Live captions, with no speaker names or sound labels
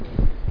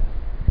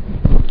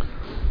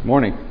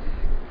Morning.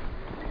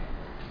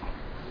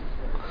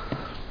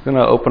 We're going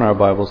to open our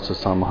Bibles to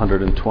Psalm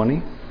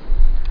 120.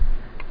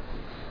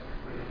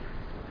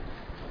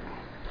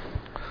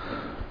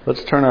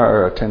 Let's turn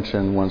our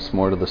attention once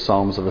more to the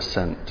Psalms of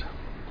Ascent.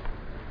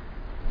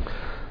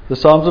 The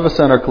Psalms of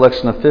Ascent are a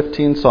collection of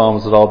 15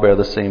 psalms that all bear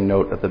the same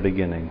note at the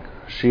beginning,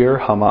 Shir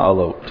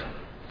Hama'alot,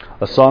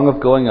 a song of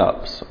going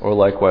ups, or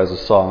likewise a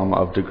psalm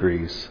of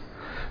degrees.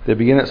 They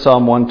begin at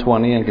Psalm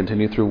 120 and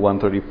continue through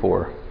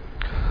 134.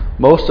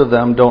 Most of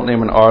them don't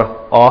name an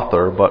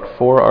author, but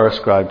 4 are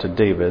ascribed to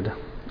David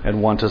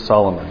and 1 to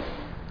Solomon.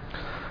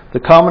 The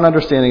common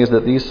understanding is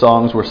that these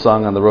songs were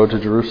sung on the road to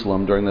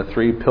Jerusalem during the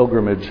 3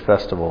 pilgrimage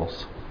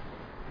festivals.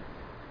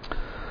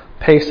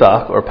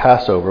 Pesach, or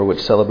Passover,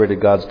 which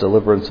celebrated God's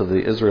deliverance of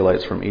the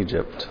Israelites from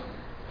Egypt.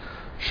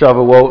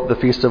 Shavuot, the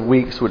Feast of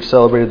Weeks, which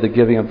celebrated the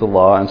giving of the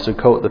law, and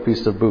Sukkot, the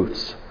Feast of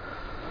Booths,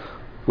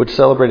 which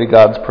celebrated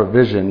God's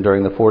provision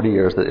during the 40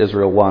 years that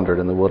Israel wandered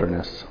in the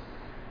wilderness.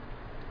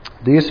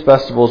 These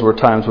festivals were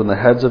times when the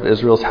heads of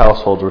Israel's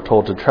households were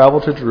told to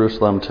travel to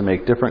Jerusalem to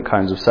make different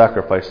kinds of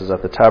sacrifices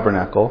at the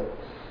tabernacle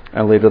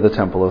and later the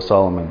Temple of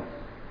Solomon.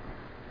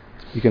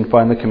 You can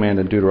find the command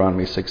in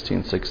Deuteronomy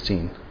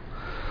 16:16.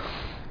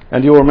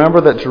 And you will remember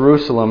that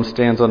Jerusalem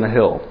stands on a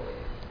hill,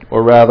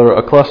 or rather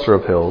a cluster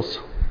of hills,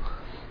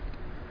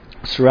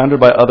 surrounded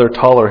by other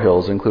taller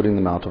hills, including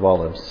the Mount of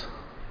Olives.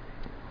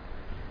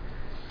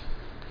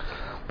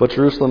 But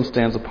Jerusalem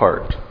stands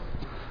apart,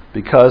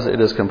 because it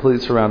is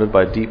completely surrounded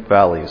by deep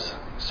valleys.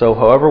 So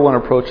however one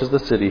approaches the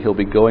city, he'll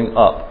be going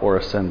up or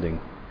ascending.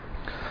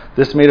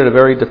 This made it a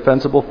very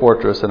defensible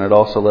fortress, and it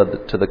also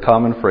led to the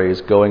common phrase,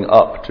 going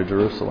up to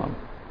Jerusalem.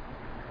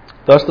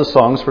 Thus the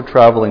songs for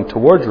traveling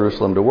toward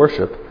Jerusalem to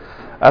worship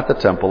at the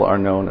temple are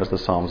known as the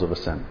Psalms of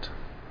Ascent.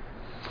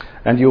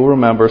 And you'll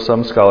remember,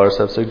 some scholars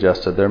have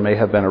suggested there may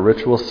have been a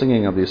ritual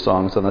singing of these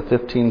songs on the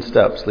 15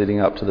 steps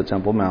leading up to the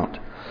Temple Mount,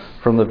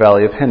 from the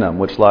Valley of Hinnom,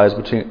 which lies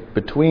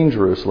between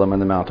Jerusalem and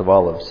the Mount of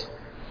Olives.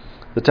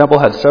 The temple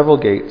had several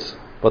gates,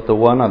 but the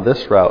one on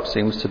this route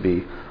seems to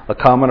be a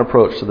common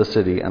approach to the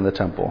city and the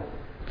temple.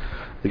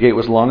 The gate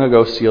was long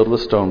ago sealed with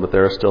stone, but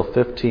there are still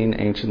 15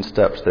 ancient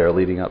steps there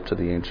leading up to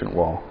the ancient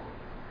wall.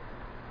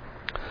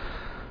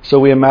 So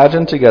we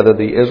imagine together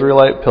the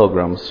Israelite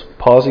pilgrims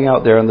pausing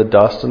out there in the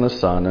dust and the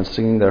sun and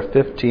singing their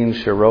 15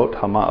 Shirot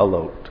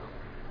Hama'alot,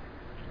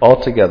 all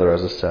together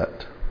as a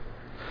set.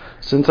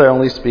 Since I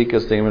only speak,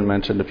 as Damon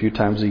mentioned, a few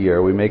times a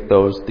year, we make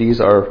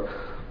these are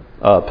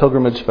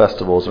pilgrimage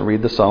festivals and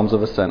read the Psalms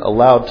of Ascent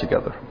aloud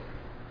together.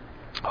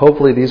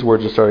 Hopefully these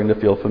words are starting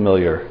to feel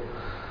familiar.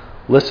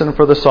 Listen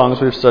for the songs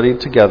we've studied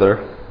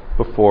together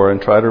before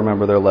and try to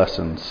remember their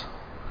lessons.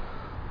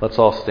 Let's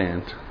all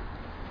stand.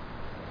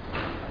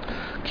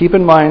 Keep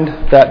in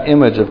mind that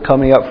image of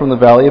coming up from the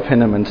Valley of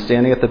Hinnom and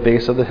standing at the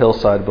base of the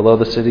hillside below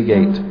the city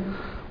gate,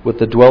 with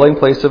the dwelling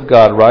place of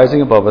God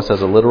rising above us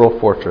as a literal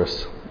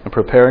fortress, and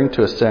preparing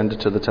to ascend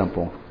to the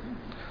temple.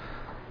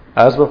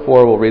 As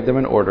before, we'll read them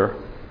in order,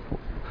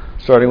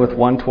 starting with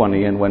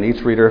 120, and when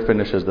each reader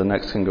finishes, the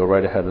next can go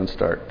right ahead and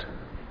start.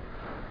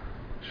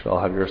 You should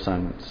all have your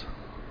assignments.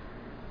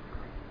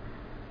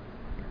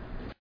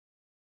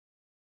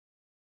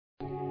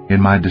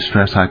 In my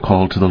distress I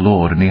called to the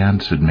Lord, and he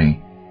answered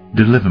me.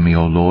 Deliver me,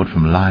 O Lord,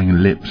 from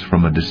lying lips,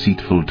 from a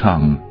deceitful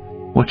tongue.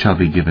 What shall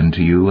be given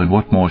to you, and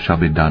what more shall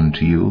be done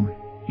to you,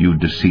 you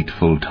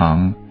deceitful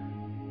tongue?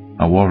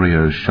 A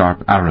warrior's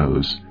sharp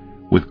arrows,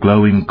 with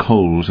glowing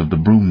coals of the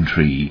broom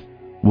tree.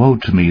 Woe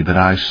to me that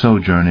I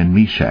sojourn in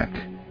Meshech,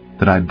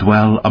 that I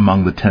dwell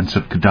among the tents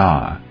of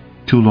Kedar.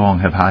 Too long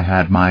have I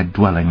had my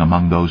dwelling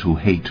among those who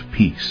hate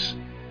peace.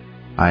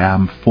 I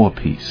am for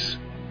peace,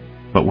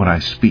 but when I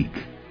speak,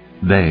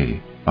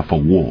 they are for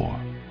war.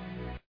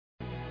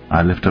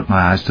 I lift up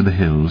my eyes to the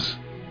hills.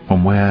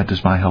 From where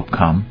does my help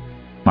come?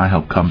 My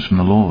help comes from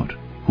the Lord,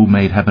 who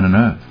made heaven and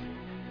earth.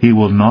 He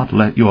will not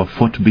let your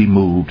foot be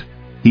moved.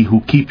 He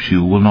who keeps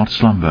you will not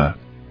slumber.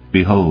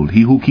 Behold,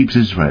 he who keeps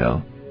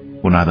Israel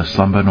will neither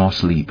slumber nor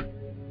sleep.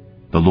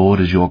 The Lord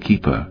is your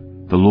keeper.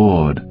 The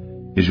Lord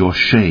is your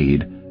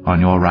shade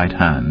on your right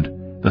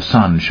hand. The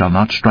sun shall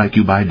not strike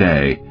you by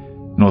day,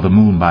 nor the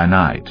moon by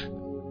night.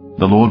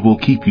 The Lord will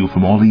keep you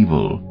from all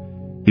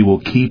evil. He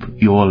will keep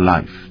your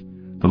life.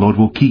 The Lord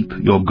will keep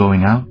your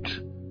going out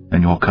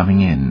and your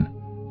coming in,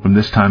 from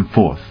this time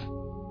forth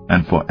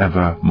and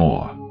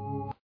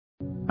forevermore.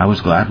 I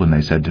was glad when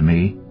they said to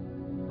me,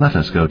 Let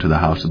us go to the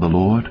house of the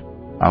Lord.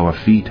 Our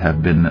feet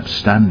have been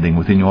standing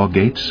within your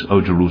gates,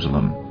 O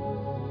Jerusalem.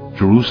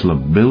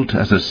 Jerusalem, built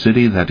as a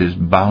city that is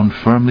bound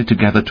firmly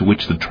together, to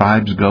which the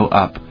tribes go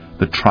up,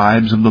 the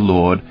tribes of the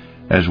Lord,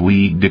 as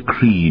we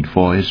decreed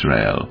for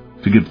Israel,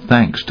 to give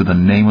thanks to the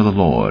name of the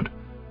Lord.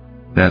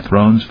 Their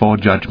thrones for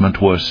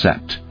judgment were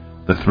set,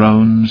 the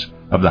thrones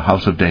of the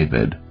house of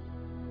David.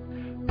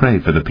 Pray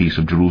for the peace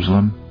of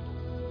Jerusalem.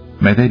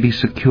 May they be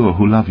secure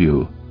who love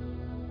you.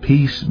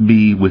 Peace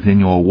be within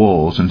your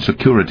walls, and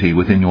security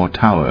within your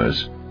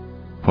towers.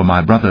 For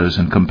my brothers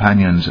and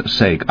companions'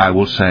 sake I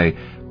will say,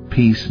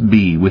 Peace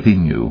be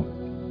within you.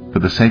 For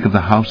the sake of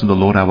the house of the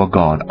Lord our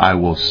God I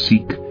will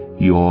seek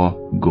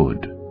your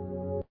good.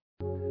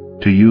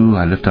 To you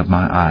I lift up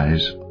my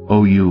eyes,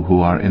 O you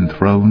who are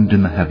enthroned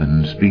in the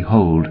heavens.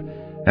 Behold,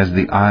 as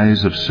the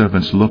eyes of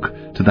servants look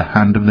to the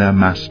hand of their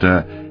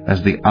master,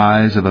 as the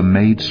eyes of a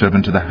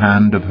maidservant to the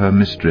hand of her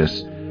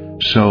mistress,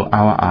 so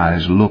our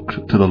eyes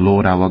look to the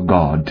Lord our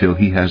God, till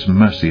he has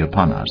mercy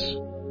upon us.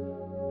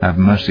 Have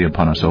mercy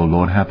upon us, O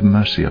Lord, have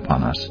mercy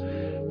upon us,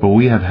 for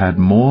we have had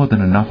more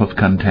than enough of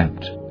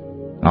contempt.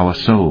 Our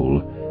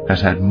soul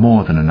has had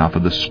more than enough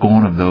of the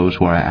scorn of those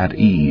who are at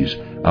ease,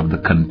 of the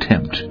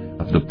contempt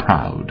of the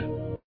proud.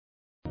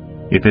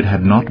 If it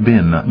had not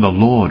been the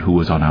Lord who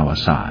was on our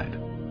side,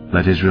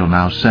 let Israel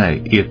now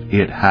say, if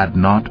it had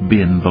not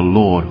been the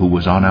Lord who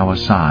was on our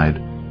side,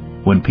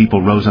 when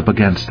people rose up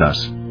against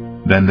us,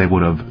 then they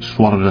would have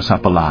swallowed us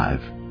up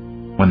alive.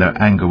 When their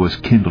anger was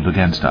kindled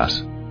against us,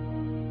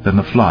 then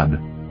the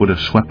flood would have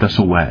swept us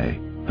away,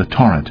 the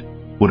torrent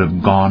would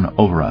have gone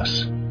over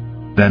us.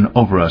 Then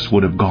over us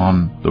would have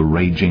gone the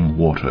raging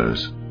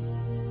waters.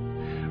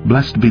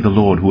 Blessed be the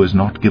Lord who has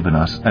not given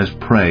us as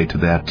prey to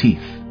their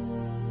teeth.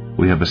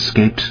 We have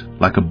escaped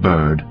like a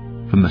bird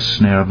from the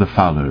snare of the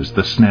fowlers.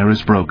 The snare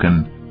is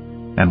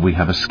broken, and we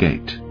have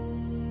escaped.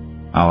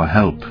 Our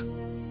help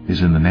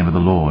is in the name of the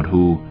Lord,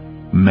 who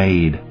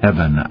made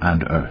heaven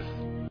and earth.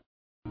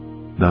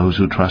 Those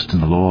who trust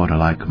in the Lord are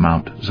like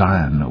Mount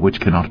Zion,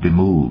 which cannot be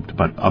moved,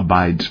 but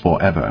abides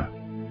forever.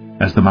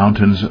 As the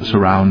mountains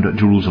surround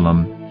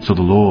Jerusalem, so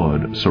the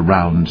Lord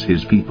surrounds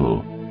his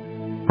people,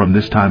 from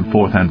this time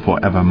forth and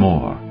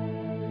forevermore.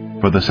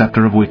 For the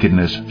scepter of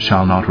wickedness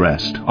shall not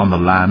rest on the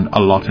land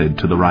allotted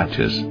to the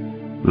righteous,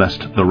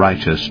 lest the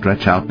righteous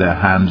stretch out their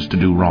hands to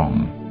do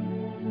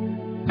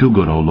wrong. Do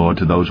good, O Lord,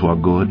 to those who are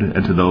good,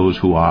 and to those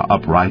who are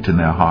upright in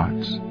their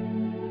hearts.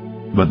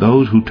 But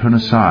those who turn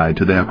aside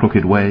to their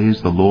crooked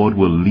ways, the Lord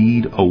will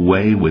lead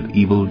away with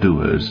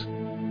evildoers.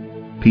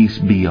 Peace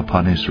be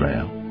upon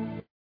Israel.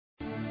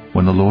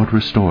 When the Lord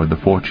restored the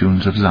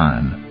fortunes of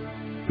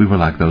Zion, we were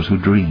like those who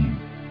dream.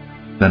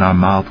 Then our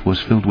mouth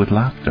was filled with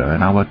laughter,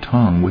 and our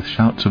tongue with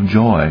shouts of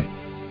joy.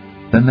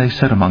 Then they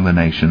said among the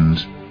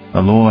nations,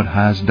 the Lord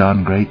has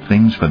done great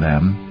things for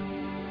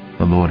them.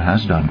 The Lord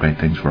has done great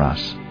things for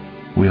us.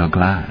 We are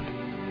glad.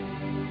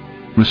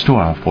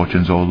 Restore our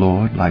fortunes, O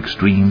Lord, like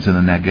streams in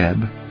the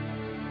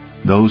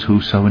Negeb. Those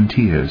who sow in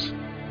tears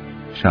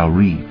shall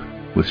reap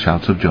with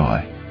shouts of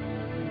joy.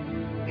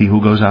 He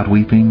who goes out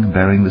weeping,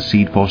 bearing the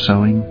seed for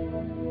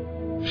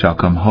sowing, shall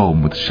come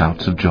home with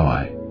shouts of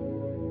joy,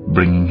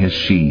 bringing his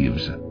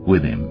sheaves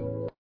with him.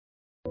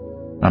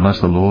 Unless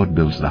the Lord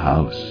builds the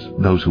house,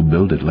 those who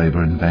build it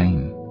labor in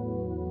vain.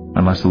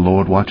 Unless the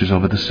Lord watches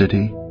over the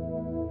city,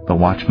 the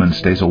watchman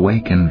stays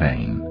awake in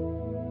vain.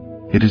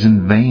 It is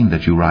in vain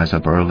that you rise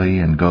up early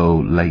and go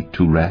late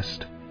to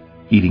rest,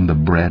 eating the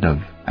bread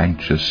of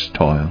anxious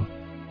toil.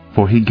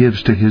 For he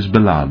gives to his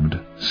beloved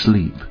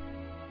sleep.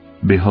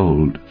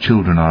 Behold,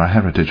 children are a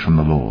heritage from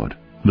the Lord,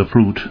 the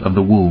fruit of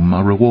the womb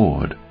a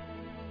reward.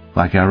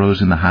 Like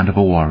arrows in the hand of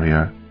a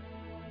warrior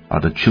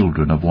are the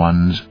children of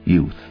one's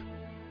youth.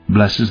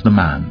 Blessed is the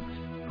man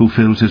who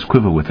fills his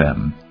quiver with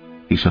them.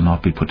 He shall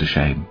not be put to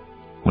shame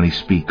when he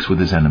speaks with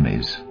his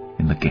enemies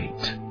in the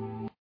gate.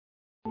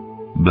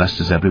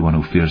 Blessed is everyone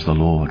who fears the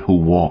Lord, who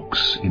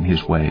walks in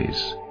his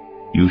ways.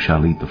 You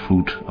shall eat the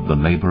fruit of the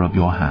labor of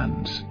your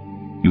hands.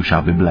 You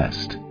shall be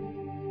blessed,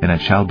 and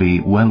it shall be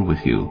well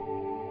with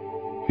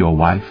you. Your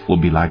wife will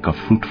be like a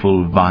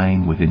fruitful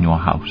vine within your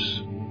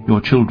house.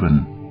 Your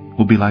children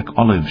will be like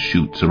olive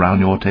shoots around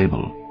your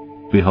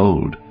table.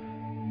 Behold,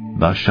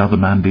 thus shall the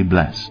man be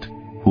blessed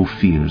who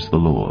fears the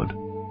Lord.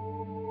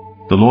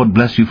 The Lord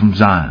bless you from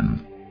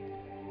Zion.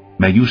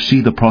 May you see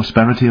the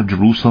prosperity of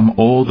Jerusalem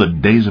all the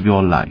days of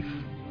your life.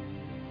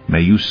 May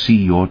you see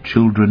your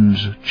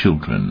children's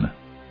children.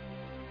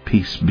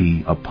 Peace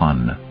be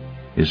upon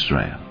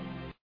Israel.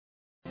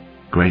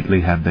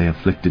 Greatly have they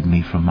afflicted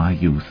me from my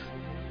youth.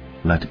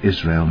 Let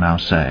Israel now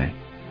say,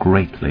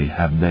 greatly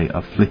have they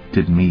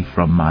afflicted me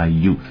from my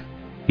youth.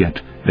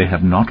 Yet they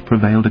have not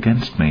prevailed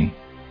against me.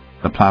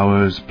 The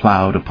plowers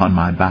plowed upon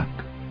my back.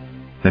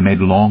 They made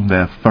long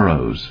their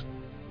furrows.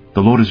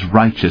 The Lord is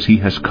righteous. He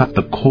has cut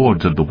the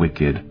cords of the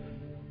wicked.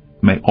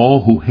 May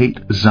all who hate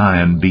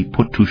Zion be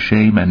put to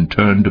shame and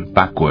turned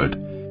backward.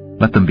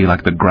 Let them be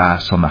like the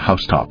grass on the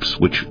housetops,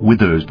 which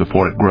withers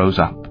before it grows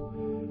up,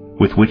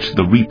 with which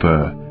the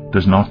reaper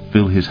does not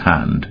fill his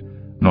hand,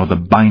 nor the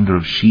binder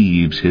of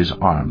sheaves his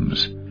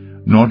arms.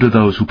 Nor do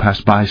those who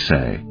pass by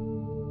say,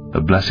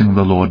 the blessing of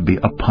the Lord be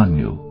upon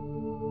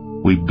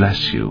you. We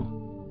bless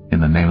you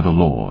in the name of the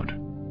Lord.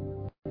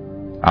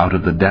 Out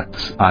of the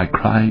depths I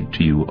cried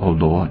to you, O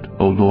Lord.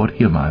 O Lord,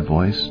 hear my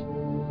voice.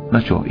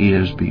 Let your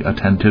ears be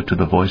attentive to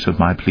the voice of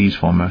my pleas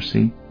for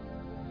mercy.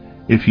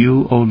 If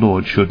you, O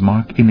Lord, should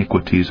mark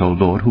iniquities, O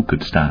Lord, who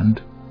could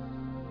stand?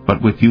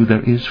 But with you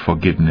there is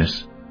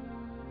forgiveness,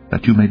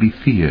 that you may be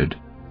feared.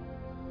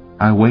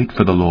 I wait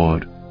for the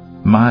Lord.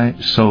 My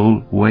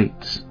soul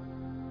waits,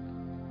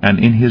 and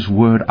in his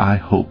word I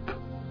hope.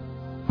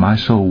 My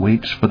soul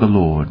waits for the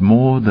Lord,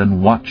 more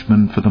than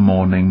watchmen for the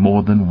morning,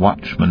 more than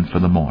watchmen for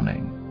the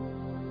morning.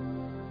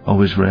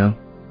 O Israel,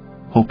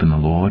 hope in the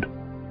Lord.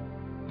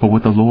 For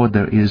with the Lord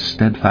there is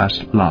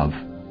steadfast love,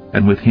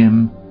 and with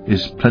him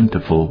is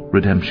plentiful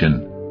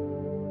redemption.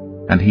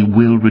 And he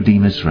will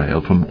redeem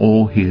Israel from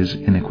all his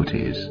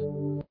iniquities.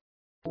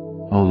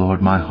 O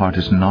Lord, my heart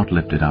is not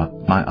lifted up,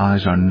 my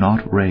eyes are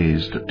not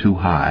raised too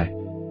high.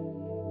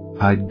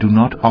 I do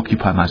not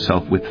occupy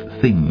myself with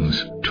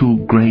things too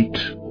great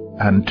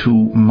and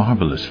too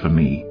marvelous for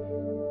me.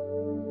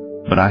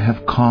 But I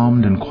have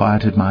calmed and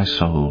quieted my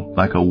soul,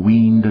 like a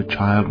weaned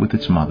child with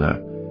its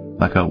mother.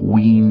 Like a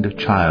weaned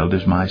child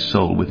is my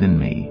soul within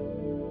me.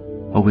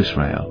 O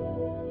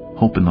Israel,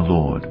 hope in the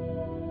Lord,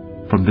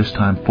 from this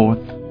time forth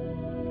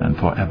and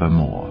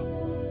forevermore.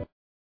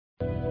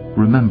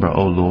 Remember,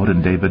 O Lord,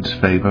 in David's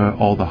favor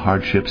all the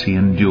hardships he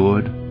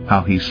endured,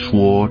 how he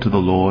swore to the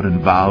Lord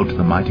and vowed to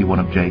the Mighty One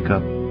of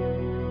Jacob,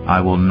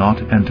 I will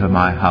not enter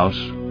my house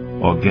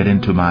or get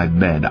into my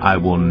bed. I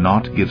will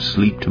not give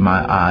sleep to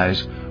my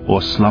eyes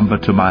or slumber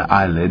to my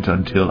eyelids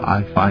until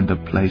I find a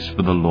place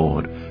for the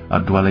Lord, a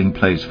dwelling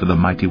place for the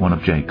Mighty One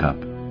of Jacob.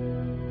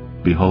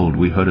 Behold,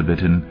 we heard of it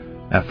in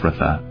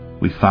Ephrathah,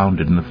 we found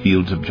it in the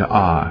fields of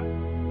Jaar.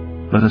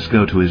 Let us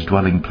go to his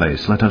dwelling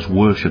place, let us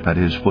worship at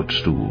his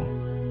footstool.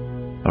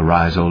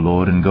 Arise, O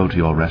Lord, and go to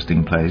your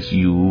resting place,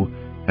 you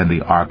and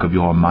the ark of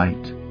your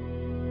might.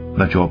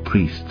 Let your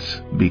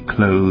priests be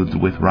clothed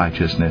with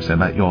righteousness,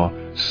 and let your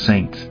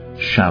saints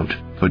shout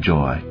for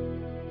joy.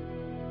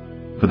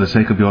 For the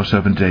sake of your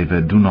servant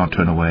David, do not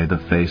turn away the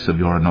face of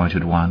your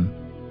anointed one.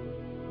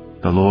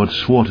 The Lord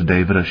swore to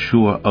David a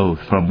sure oath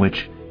from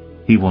which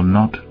he will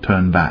not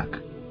turn back.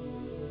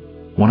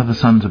 One of the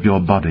sons of your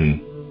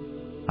body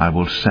I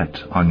will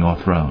set on your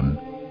throne.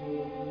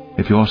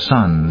 If your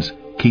sons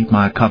keep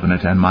my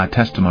covenant and my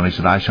testimonies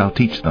that I shall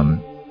teach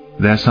them,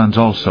 their sons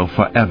also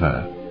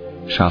forever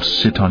shall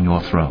sit on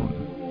your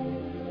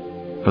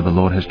throne. For the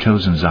Lord has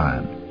chosen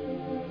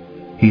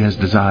Zion. He has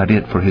desired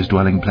it for his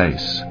dwelling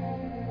place.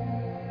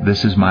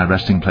 This is my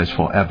resting place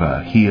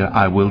forever. Here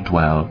I will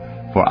dwell,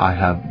 for I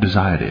have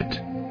desired it.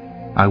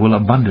 I will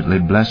abundantly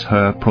bless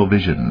her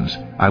provisions.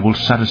 I will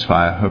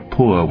satisfy her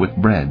poor with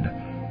bread.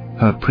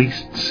 Her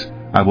priests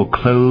I will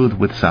clothe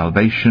with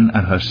salvation,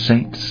 and her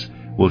saints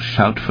will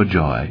shout for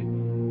joy.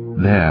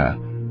 There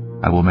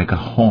I will make a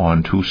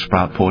horn to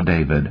sprout for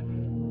David.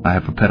 I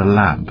have prepared a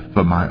lamp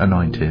for my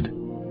anointed.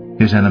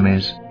 His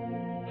enemies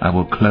I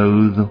will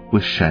clothe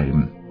with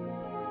shame,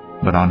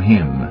 but on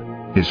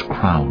him his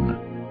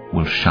crown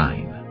will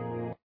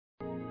shine.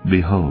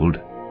 Behold,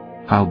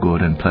 how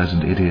good and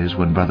pleasant it is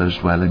when brothers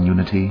dwell in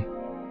unity.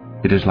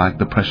 It is like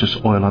the precious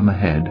oil on the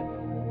head,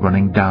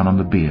 running down on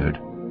the beard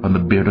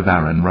of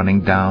Aaron,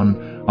 running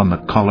down on the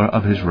collar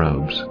of his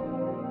robes.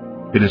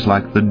 It is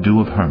like the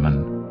dew of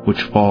Hermon,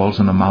 which falls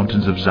on the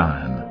mountains of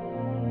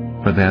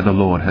Zion. For there the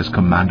Lord has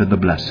commanded the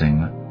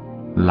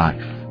blessing,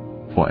 life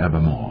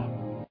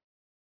forevermore.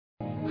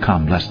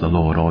 Come, bless the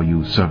Lord, all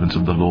you servants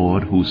of the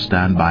Lord, who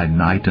stand by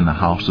night in the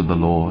house of the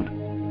Lord.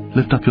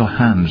 Lift up your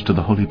hands to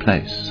the holy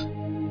place,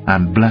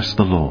 and bless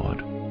the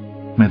Lord.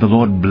 May the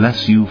Lord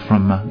bless you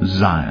from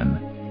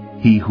Zion,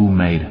 he who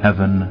made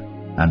heaven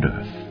and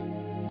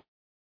earth.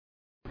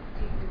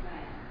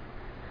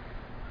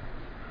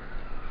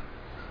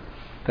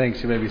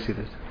 Thanks, you may be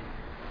seated.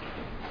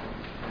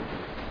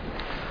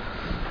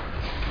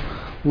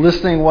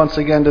 Listening once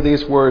again to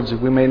these words,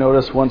 we may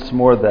notice once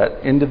more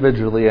that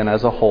individually and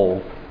as a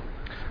whole,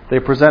 they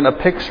present a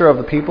picture of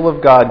the people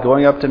of God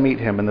going up to meet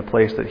him in the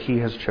place that he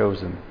has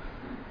chosen.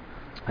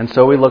 And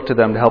so we look to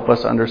them to help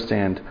us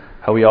understand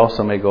how we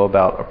also may go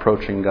about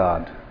approaching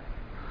God.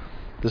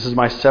 This is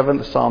my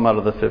 7th psalm out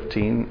of the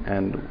 15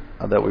 and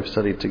that we've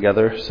studied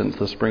together since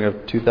the spring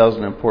of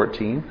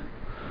 2014.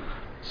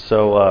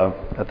 So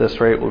at this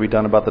rate, we'll be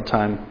done about the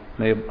time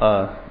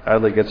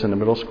Adley gets into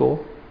middle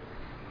school.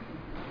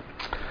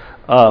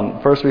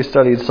 First, we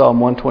studied Psalm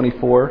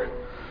 124.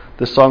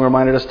 This song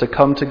reminded us to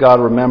come to God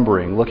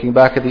remembering, looking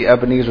back at the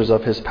Ebenezers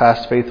of his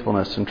past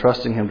faithfulness and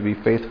trusting him to be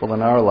faithful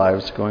in our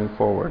lives going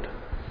forward.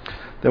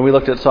 Then we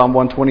looked at Psalm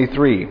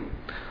 123.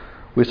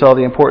 We saw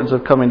the importance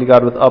of coming to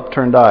God with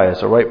upturned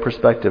eyes, a right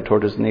perspective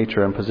toward his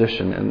nature and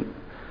position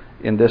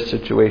in this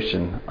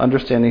situation,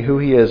 understanding who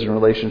he is in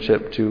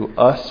relationship to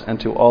us and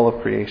to all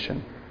of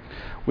creation.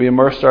 We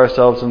immersed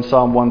ourselves in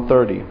Psalm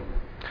 130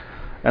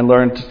 and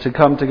learned to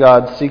come to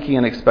God seeking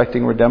and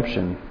expecting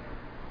redemption.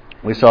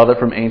 We saw that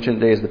from ancient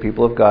days the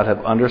people of God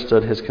have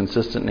understood his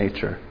consistent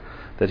nature,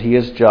 that he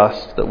is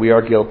just, that we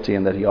are guilty,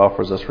 and that he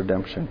offers us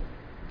redemption.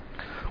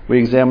 We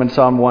examined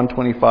Psalm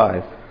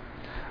 125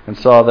 and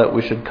saw that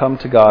we should come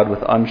to God with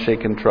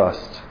unshaken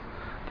trust,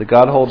 that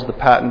God holds the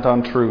patent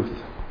on truth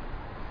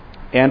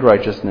and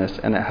righteousness,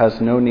 and it has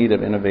no need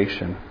of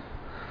innovation,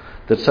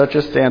 that such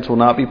a stance will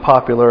not be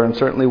popular and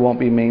certainly won't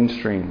be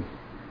mainstream,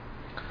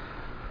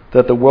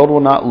 that the world will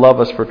not love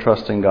us for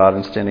trusting God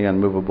and standing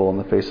unmovable in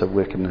the face of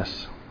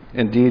wickedness.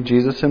 Indeed,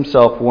 Jesus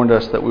himself warned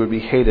us that we would be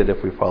hated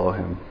if we follow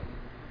him.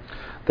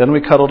 Then we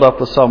cuddled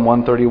up with Psalm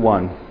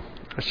 131.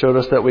 It showed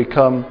us that we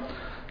come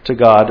to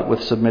God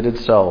with submitted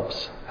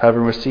selves,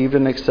 having received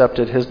and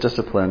accepted his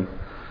discipline,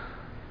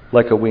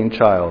 like a weaned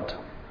child.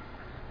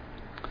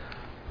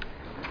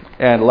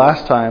 And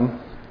last time,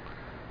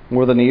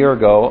 more than a year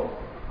ago,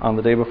 on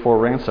the day before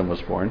Ransom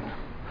was born,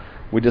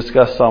 we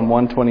discussed Psalm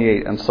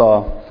 128 and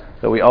saw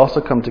that we also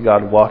come to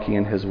God walking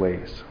in his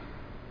ways.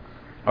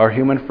 Our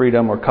human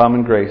freedom or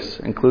common grace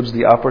includes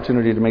the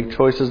opportunity to make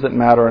choices that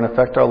matter and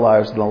affect our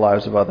lives and the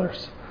lives of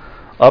others,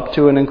 up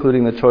to and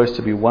including the choice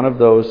to be one of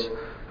those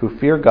who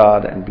fear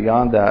God, and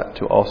beyond that,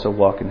 to also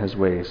walk in his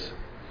ways.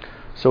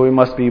 So we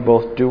must be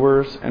both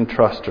doers and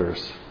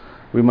trusters.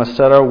 We must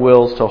set our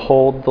wills to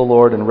hold the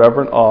Lord in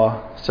reverent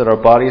awe, set our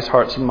bodies,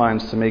 hearts, and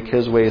minds to make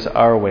his ways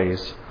our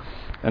ways.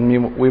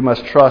 And we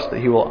must trust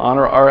that he will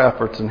honor our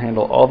efforts and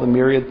handle all the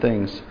myriad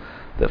things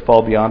that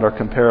fall beyond our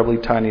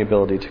comparably tiny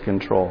ability to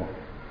control.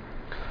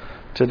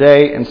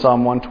 Today, in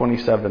Psalm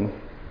 127,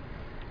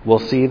 we'll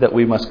see that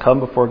we must come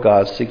before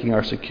God seeking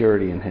our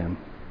security in him.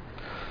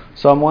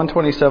 Psalm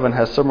 127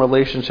 has some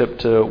relationship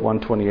to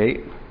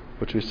 128,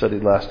 which we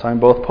studied last time.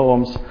 Both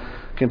poems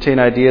contain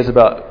ideas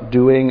about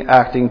doing,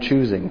 acting,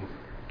 choosing.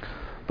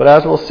 But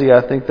as we'll see, I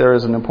think there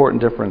is an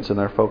important difference in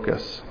their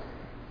focus.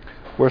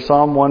 Where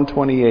Psalm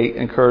 128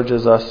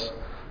 encourages us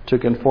to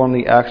conform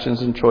the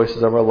actions and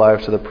choices of our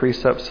lives to the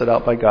precepts set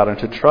out by God and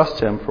to trust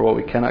him for what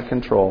we cannot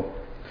control,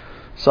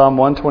 Psalm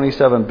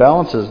 127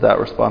 balances that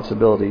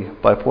responsibility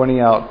by pointing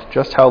out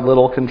just how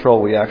little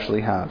control we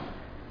actually have.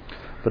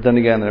 But then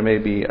again, there may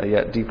be a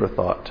yet deeper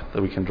thought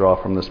that we can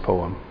draw from this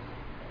poem.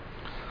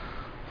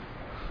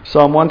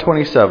 Psalm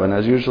 127,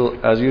 as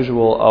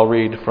usual, I'll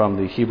read from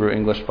the Hebrew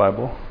English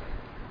Bible.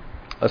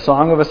 A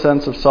song of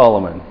ascents of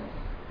Solomon.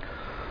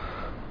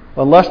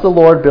 Unless the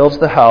Lord builds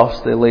the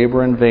house, they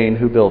labor in vain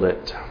who build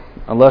it.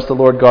 Unless the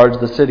Lord guards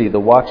the city, the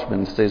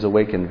watchman stays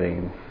awake in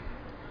vain.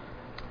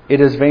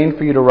 It is vain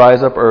for you to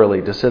rise up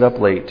early, to sit up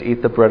late, to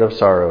eat the bread of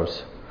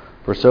sorrows,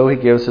 for so he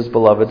gives his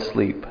beloved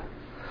sleep.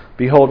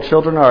 Behold,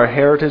 children are a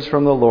heritage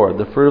from the Lord,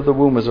 the fruit of the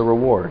womb is a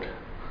reward.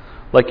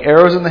 Like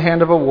arrows in the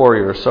hand of a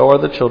warrior, so are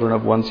the children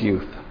of one's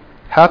youth.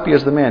 Happy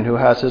is the man who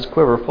has his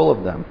quiver full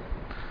of them.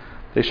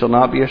 They shall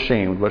not be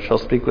ashamed, but shall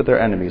speak with their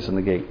enemies in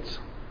the gates.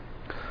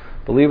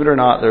 Believe it or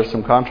not, there's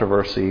some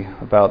controversy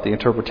about the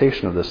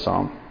interpretation of this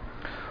psalm.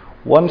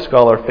 One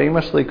scholar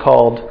famously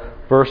called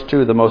verse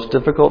 2 the most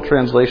difficult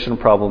translation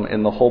problem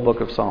in the whole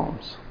book of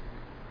Psalms.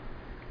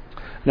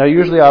 Now,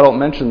 usually I don't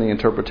mention the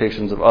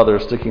interpretations of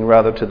others, sticking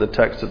rather to the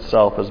text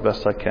itself as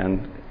best I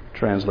can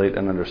translate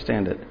and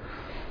understand it.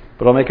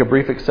 But I'll make a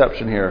brief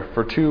exception here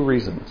for two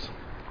reasons.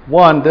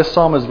 One, this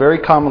psalm is very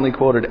commonly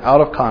quoted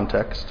out of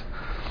context,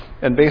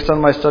 and based on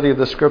my study of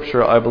the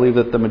scripture, I believe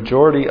that the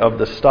majority of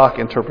the stock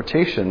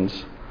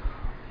interpretations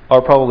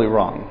are probably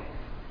wrong.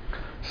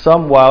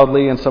 Some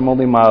wildly and some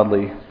only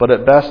mildly, but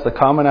at best the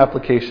common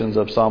applications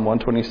of Psalm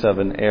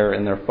 127 err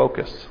in their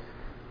focus.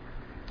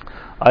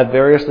 I've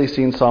variously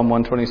seen Psalm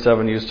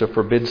 127 used to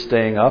forbid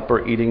staying up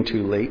or eating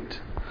too late,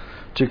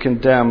 to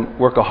condemn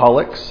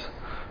workaholics,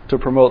 to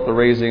promote the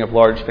raising of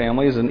large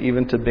families, and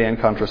even to ban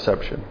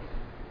contraception.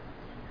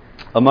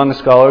 Among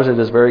scholars, it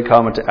is very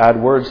common to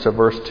add words to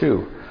verse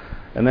 2,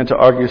 and then to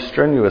argue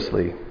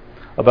strenuously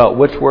about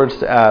which words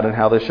to add and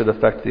how they should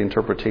affect the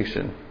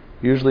interpretation,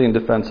 usually in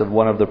defense of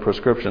one of the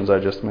prescriptions I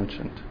just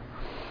mentioned.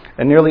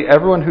 And nearly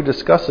everyone who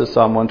discusses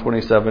Psalm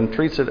 127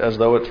 treats it as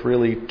though it's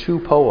really two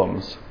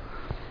poems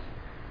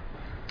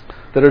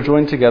that are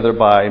joined together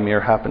by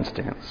mere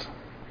happenstance.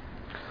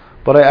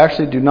 But I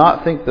actually do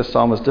not think this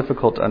psalm is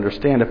difficult to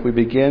understand if we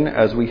begin,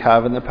 as we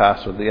have in the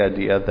past, with the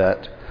idea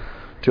that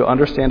to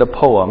understand a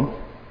poem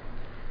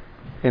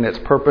in its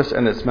purpose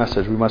and its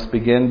message, we must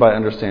begin by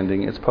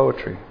understanding its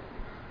poetry.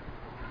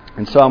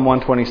 In Psalm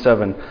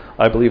 127,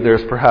 I believe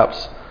this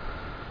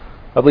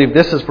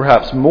is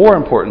perhaps more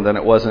important than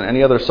it was in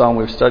any other psalm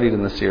we've studied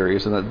in the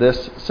series, and that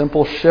this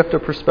simple shift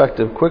of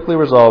perspective quickly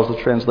resolves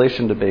the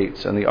translation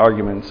debates and the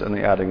arguments and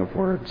the adding of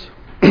words.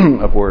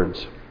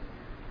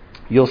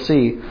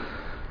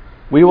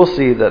 We will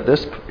see that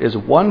this is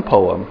one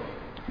poem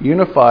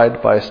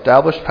unified by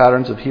established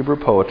patterns of Hebrew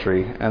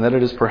poetry, and that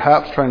it is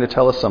perhaps trying to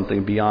tell us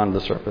something beyond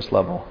the surface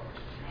level.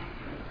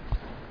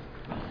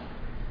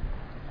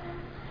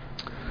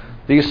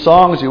 These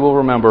songs, you will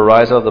remember,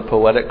 rise out of the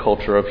poetic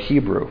culture of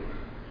Hebrew.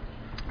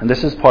 And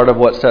this is part of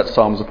what sets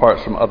Psalms apart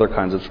from other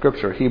kinds of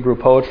scripture. Hebrew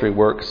poetry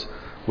works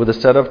with a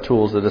set of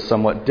tools that is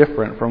somewhat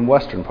different from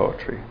Western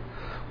poetry,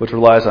 which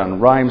relies on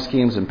rhyme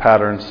schemes and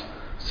patterns,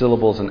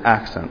 syllables and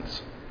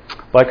accents.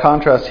 By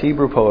contrast,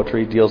 Hebrew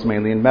poetry deals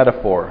mainly in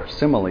metaphor,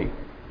 simile,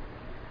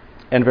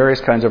 and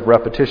various kinds of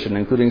repetition,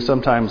 including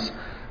sometimes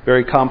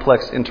very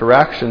complex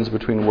interactions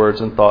between words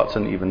and thoughts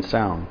and even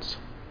sounds.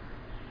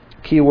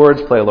 Key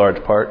words play a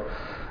large part,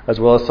 as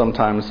well as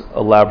sometimes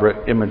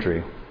elaborate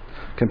imagery.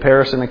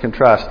 Comparison and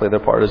contrast play their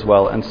part as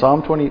well, and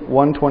Psalm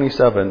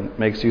 127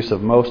 makes use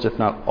of most, if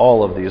not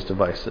all, of these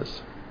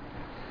devices.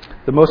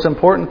 The most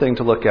important thing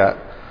to look at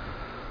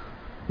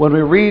when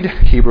we read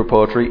Hebrew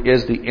poetry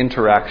is the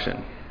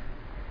interaction.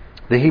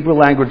 The Hebrew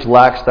language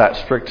lacks that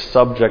strict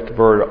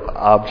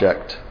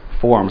subject-verb-object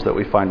forms that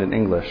we find in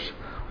English.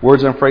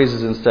 Words and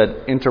phrases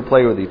instead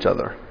interplay with each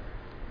other.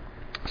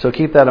 So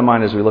keep that in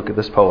mind as we look at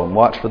this poem.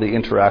 Watch for the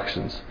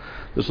interactions.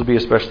 This will be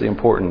especially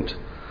important,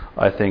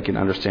 I think, in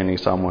understanding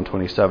Psalm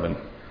 127.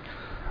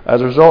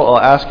 As a result,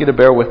 I'll ask you to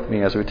bear with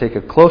me as we take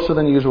a closer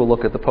than usual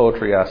look at the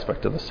poetry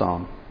aspect of the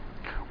psalm,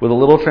 with a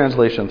little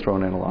translation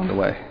thrown in along the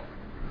way.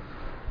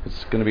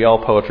 It's going to be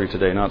all poetry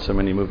today, not so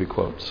many movie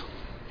quotes.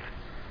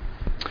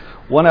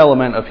 One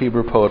element of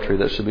Hebrew poetry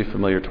that should be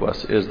familiar to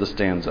us is the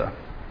stanza.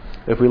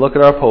 If we look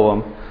at our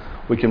poem,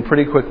 we can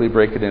pretty quickly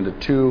break it into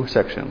two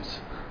sections.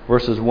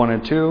 Verses 1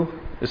 and 2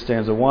 is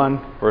stanza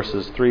 1,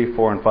 verses 3,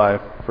 4, and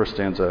 5 for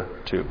stanza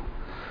 2.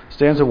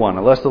 Stanza 1,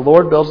 unless the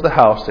Lord builds the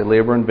house, they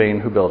labor in vain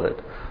who build it.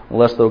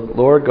 Unless the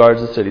Lord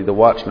guards the city, the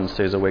watchman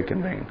stays awake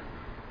in vain.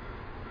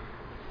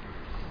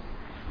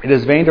 It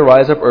is vain to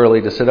rise up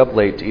early, to sit up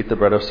late, to eat the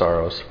bread of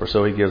sorrows, for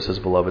so he gives his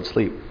beloved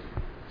sleep.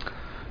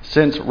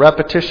 Since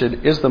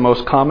repetition is the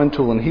most common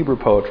tool in Hebrew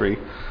poetry,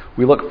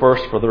 we look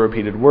first for the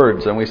repeated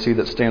words, and we see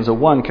that stanza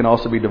 1 can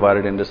also be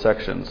divided into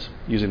sections,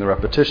 using the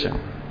repetition.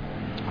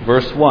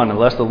 Verse 1,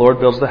 unless the Lord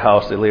builds the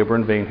house, they labor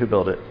in vain who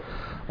build it.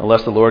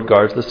 Unless the Lord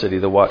guards the city,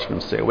 the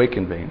watchmen stay awake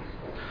in vain.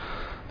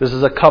 This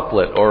is a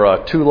couplet, or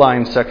a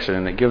two-line section,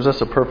 and it gives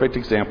us a perfect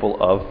example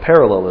of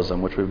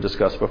parallelism, which we've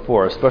discussed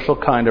before, a special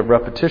kind of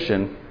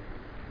repetition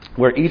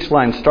where each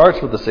line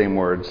starts with the same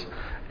words,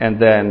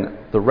 and then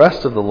the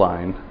rest of the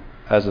line,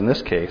 as in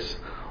this case,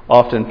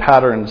 often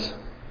patterns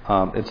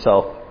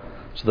itself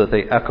so that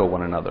they echo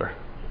one another.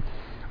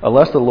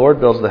 Unless the Lord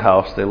builds the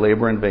house, they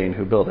labor in vain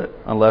who build it.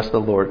 Unless the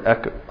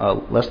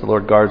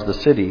Lord guards the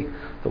city,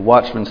 the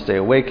watchmen stay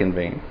awake in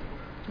vain.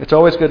 It's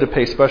always good to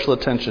pay special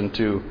attention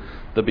to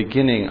the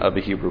beginning of a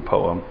Hebrew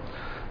poem,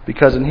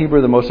 because in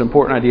Hebrew the most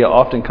important idea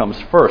often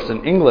comes first.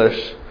 In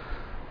English,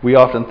 we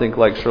often think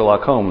like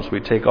Sherlock Holmes.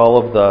 We take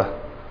all of the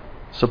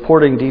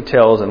supporting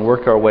details and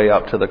work our way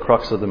up to the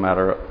crux of the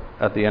matter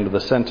at the end of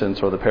the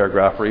sentence or the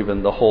paragraph or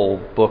even the whole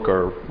book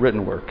or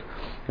written work.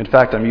 In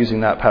fact, I'm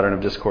using that pattern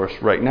of discourse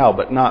right now,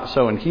 but not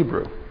so in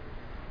Hebrew.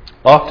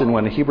 Often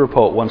when a Hebrew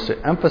poet wants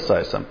to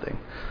emphasize something,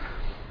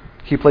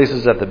 he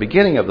places it at the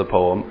beginning of the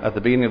poem, at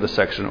the beginning of the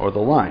section or the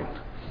line.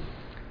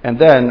 And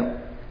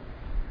then,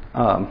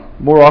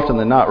 more often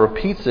than not,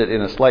 repeats it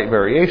in a slight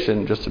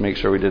variation just to make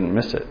sure we didn't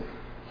miss it.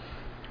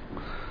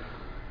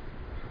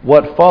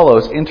 What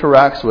follows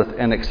interacts with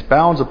and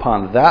expounds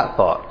upon that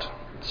thought.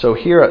 So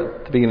here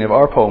at the beginning of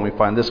our poem we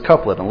find this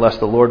couplet, unless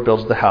the Lord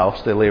builds the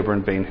house, they labor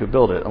in vain who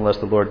build it. Unless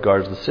the Lord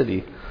guards the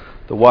city,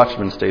 the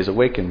watchman stays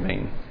awake in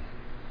vain.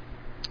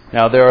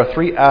 Now there are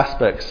three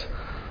aspects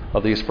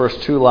of these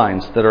first two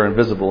lines that are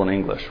invisible in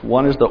English.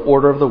 One is the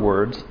order of the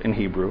words in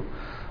Hebrew,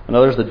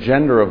 another is the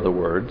gender of the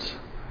words,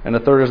 and the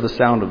third is the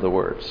sound of the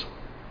words.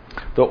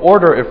 The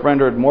order, if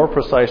rendered more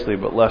precisely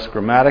but less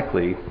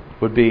grammatically,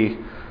 would be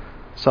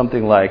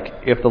something like,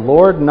 if the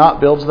Lord not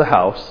builds the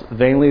house,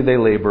 vainly they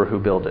labor who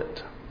build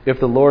it. If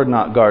the Lord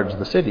not guards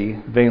the city,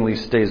 vainly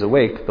stays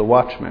awake the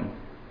watchman.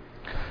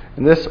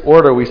 In this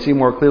order, we see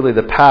more clearly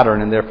the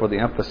pattern and therefore the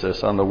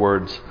emphasis on the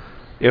words,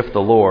 if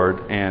the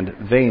Lord and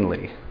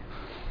vainly.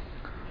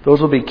 Those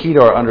will be key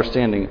to our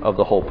understanding of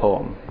the whole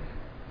poem.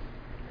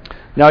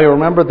 Now you'll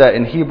remember that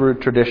in Hebrew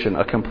tradition,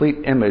 a complete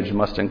image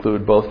must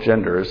include both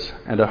genders,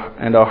 and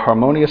a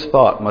harmonious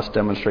thought must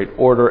demonstrate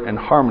order and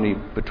harmony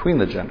between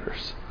the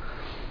genders.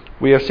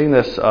 We have seen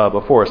this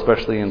before,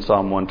 especially in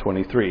Psalm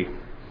 123.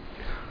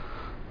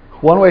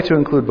 One way to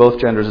include both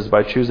genders is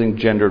by choosing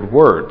gendered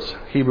words.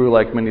 Hebrew,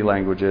 like many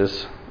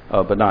languages,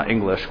 but not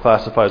English,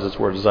 classifies its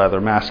words as either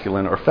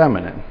masculine or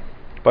feminine.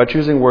 By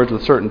choosing words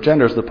with certain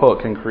genders, the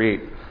poet can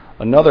create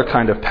another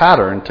kind of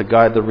pattern to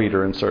guide the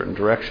reader in certain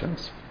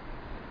directions.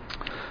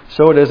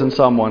 So it is in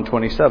Psalm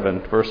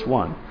 127, verse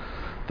 1.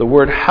 The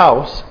word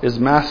house is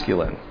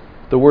masculine.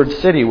 The word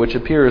city, which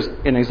appears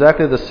in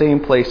exactly the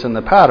same place in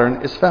the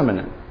pattern, is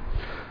feminine.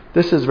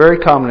 This is very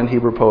common in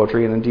Hebrew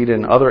poetry and indeed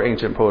in other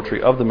ancient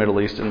poetry of the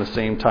Middle East in the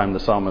same time the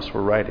psalmists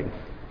were writing.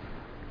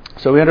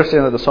 So we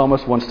understand that the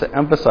psalmist wants to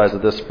emphasize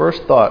that this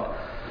first thought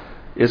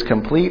is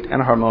complete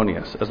and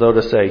harmonious, as though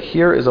to say,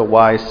 here is a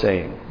wise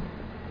saying.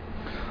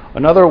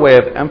 Another way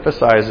of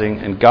emphasizing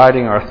and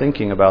guiding our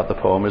thinking about the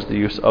poem is the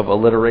use of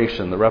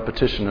alliteration, the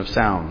repetition of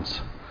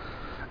sounds.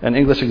 An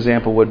English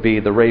example would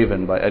be The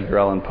Raven by Edgar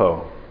Allan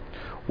Poe.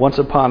 Once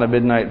upon a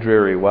midnight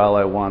dreary, while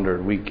I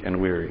wandered weak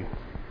and weary.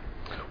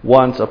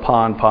 Once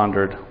upon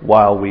pondered,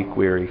 while weak,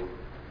 weary.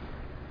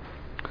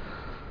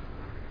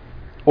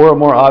 Or a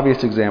more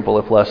obvious example,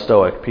 if less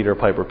stoic, Peter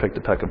Piper picked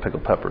a peck of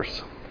pickled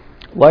peppers.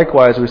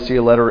 Likewise, we see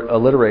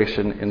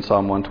alliteration in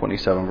Psalm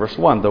 127, verse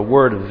 1. The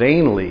word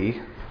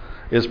vainly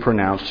is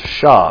pronounced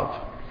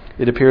shav.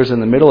 It appears in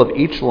the middle of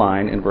each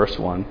line in verse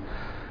 1.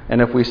 And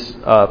if we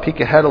peek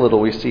ahead a little,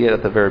 we see it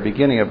at the very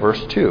beginning of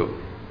verse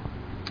 2.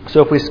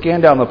 So if we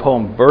scan down the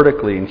poem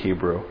vertically in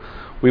Hebrew,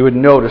 we would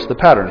notice the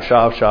pattern,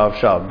 shav, shav,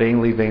 shav,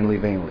 vainly, vainly,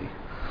 vainly.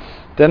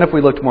 Then if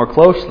we looked more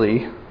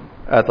closely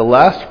at the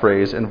last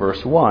phrase in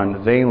verse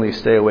 1, vainly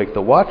stays awake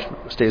the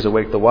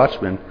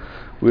watchman,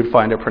 we would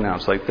find it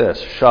pronounced like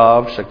this,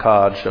 shav,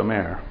 shakad,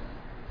 shomer.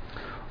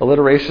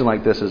 Alliteration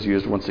like this is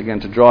used once again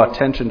to draw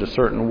attention to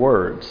certain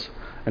words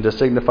and to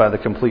signify the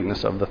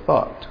completeness of the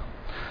thought.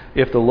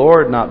 If the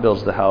Lord not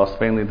builds the house,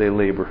 vainly they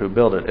labor who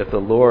build it. If the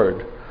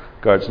Lord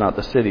guards not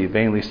the city,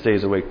 vainly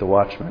stays awake the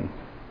watchman.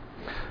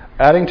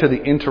 Adding to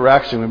the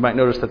interaction, we might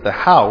notice that the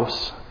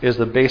house is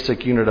the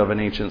basic unit of an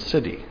ancient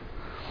city.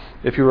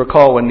 If you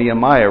recall, when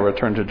Nehemiah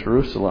returned to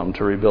Jerusalem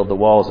to rebuild the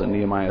walls in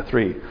Nehemiah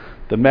 3,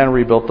 the men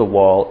rebuilt the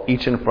wall,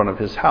 each in front of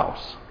his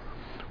house.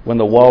 When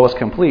the wall was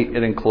complete,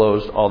 it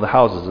enclosed all the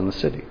houses in the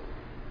city.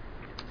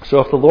 So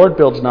if the Lord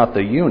builds not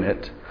the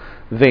unit,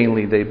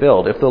 vainly they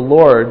build. If the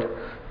Lord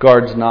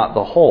guards not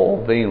the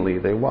whole, vainly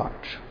they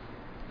watch.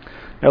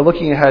 Now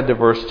looking ahead to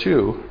verse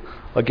 2,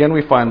 again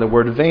we find the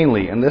word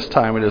vainly, and this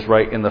time it is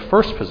right in the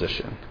first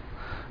position.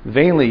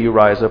 Vainly you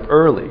rise up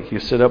early, you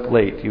sit up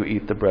late, you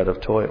eat the bread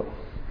of toil.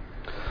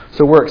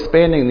 So we're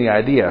expanding the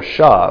idea,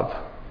 shav,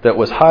 that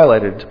was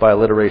highlighted by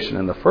alliteration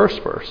in the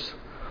first verse.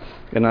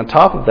 And on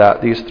top of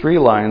that, these 3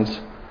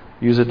 lines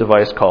use a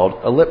device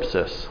called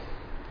ellipsis.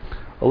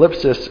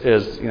 Ellipsis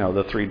is,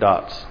 the 3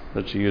 dots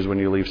that you use when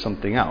you leave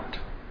something out.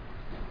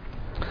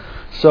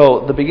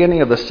 So the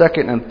beginning of the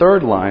second and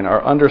third line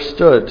are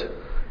understood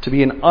to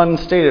be an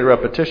unstated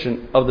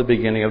repetition of the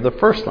beginning of the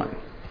first line.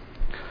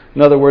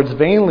 In other words,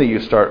 vainly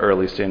you start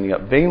early standing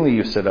up, vainly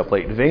you sit up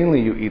late,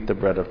 vainly you eat the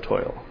bread of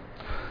toil.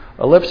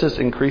 Ellipsis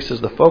increases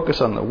the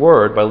focus on the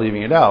word by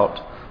leaving it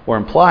out or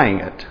implying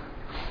it.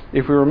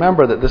 If we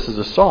remember that this is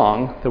a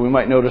song, then we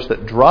might notice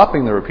that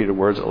dropping the repeated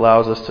words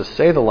allows us to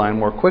say the line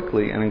more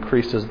quickly and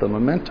increases the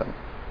momentum.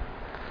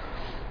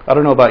 I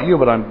don't know about you,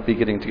 but I'm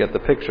beginning to get the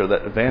picture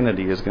that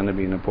vanity is going to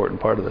be an important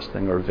part of this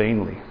thing, or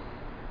vainly.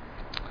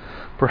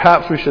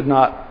 Perhaps we should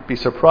not be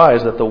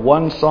surprised that the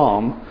one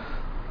psalm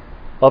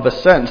of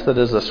ascents that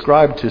is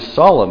ascribed to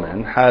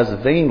Solomon has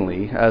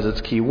vainly as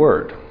its key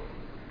word.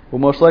 We'll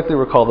most likely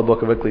recall the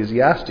book of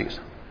Ecclesiastes.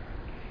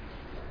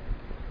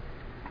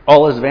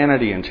 All is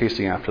vanity and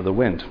chasing after the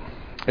wind.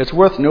 It's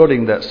worth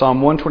noting that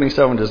Psalm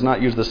 127 does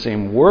not use the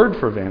same word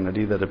for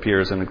vanity that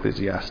appears in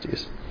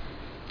Ecclesiastes,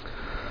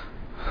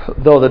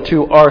 though the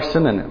 2 are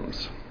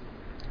synonyms.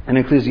 In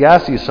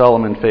Ecclesiastes,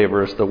 Solomon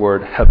favors the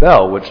word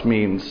hebel,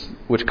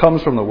 which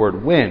comes from the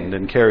word wind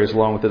and carries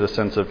along with it a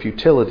sense of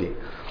futility.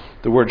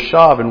 The word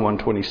shav in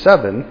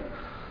 127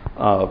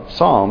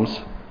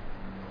 Psalms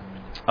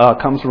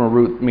comes from a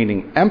root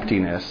meaning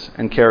emptiness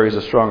and carries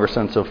a stronger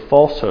sense of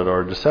falsehood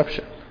or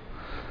deception.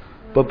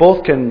 But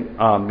both can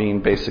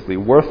mean basically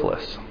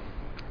worthless.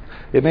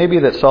 It may be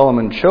that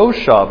Solomon chose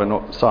shav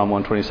in Psalm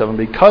 127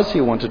 because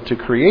he wanted to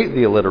create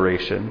the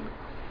alliteration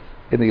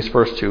in these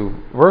first 2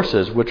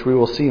 verses, which we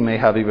will see may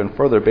have even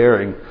further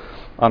bearing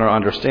on our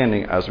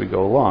understanding as we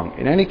go along.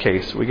 In any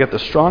case, we get the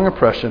strong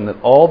impression that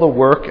all the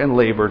work and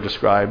labor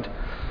described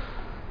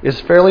is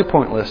fairly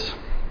pointless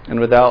and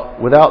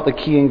without the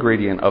key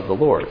ingredient of the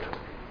Lord.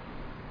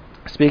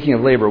 Speaking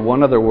of labor,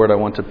 one other word I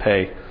want to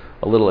pay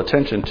a little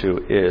attention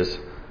to is,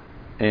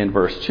 in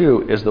verse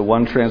 2, is the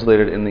one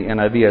translated in the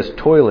NIV as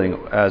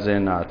toiling, as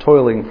in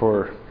toiling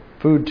for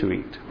food to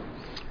eat,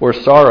 or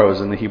sorrows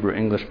in the Hebrew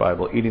English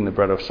Bible, eating the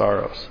bread of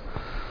sorrows.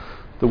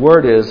 The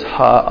word is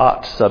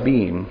ha'at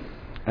sabim,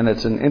 and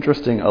it's an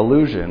interesting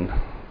allusion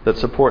that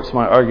supports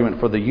my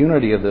argument for the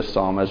unity of this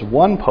psalm as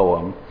one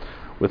poem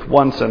with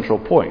one central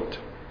point.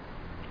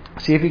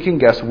 See if you can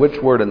guess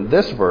which word in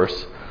this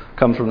verse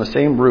comes from the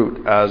same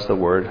root as the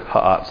word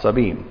ha'at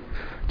sabim.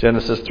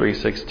 Genesis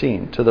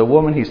 3:16. To the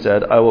woman he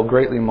said, I will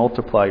greatly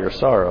multiply your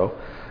sorrow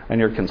and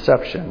your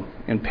conception.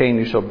 In pain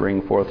you shall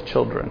bring forth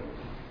children.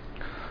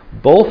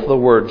 Both the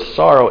word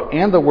sorrow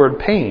and the word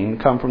pain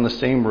come from the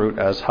same root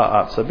as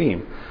ha'at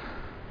sabim.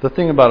 The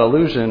thing about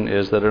allusion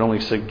is that it only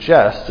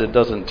suggests, it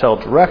doesn't tell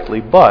directly,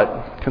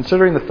 but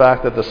considering the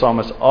fact that the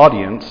psalmist's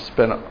audience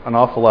spent an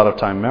awful lot of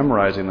time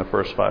memorizing the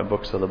first 5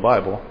 books of the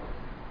Bible,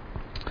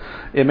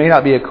 it may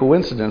not be a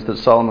coincidence that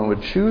Solomon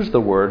would choose the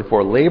word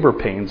for labor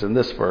pains in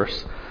this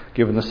verse,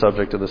 given the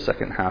subject of the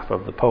second half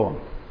of the poem.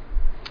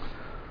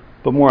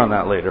 But more on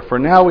that later. For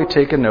now we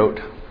take note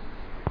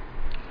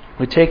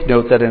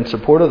that in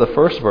support of the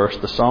first verse,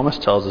 the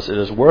psalmist tells us it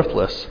is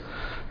worthless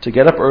to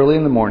get up early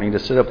in the morning, to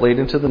sit up late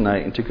into the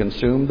night, and to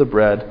consume the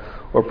bread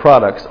or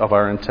products of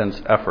our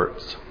intense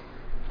efforts.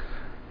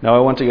 Now I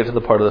want to get to the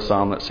part of the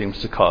psalm that seems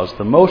to cause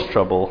the most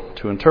trouble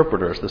to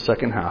interpreters, the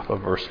second half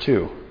of verse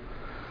 2.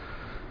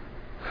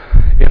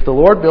 If the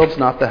Lord builds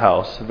not the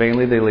house,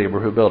 vainly they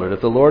labor who build it.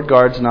 If the Lord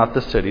guards not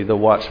the city, the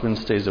watchman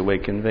stays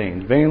awake in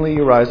vain. Vainly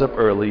you rise up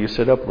early, you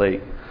sit up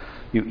late,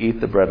 you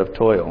eat the bread of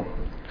toil.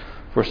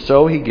 For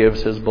so he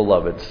gives his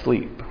beloved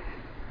sleep.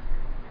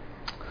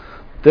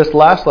 This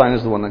last line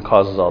is the one that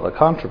causes all the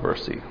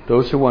controversy.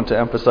 Those who want to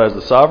emphasize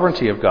the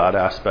sovereignty of God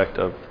aspect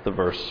of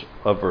verse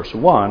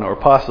 1, or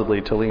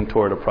possibly to lean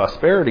toward a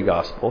prosperity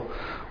gospel,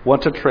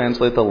 want to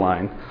translate the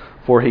line,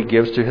 for he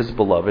gives to his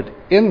beloved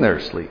in their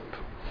sleep.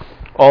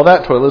 All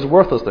that toil is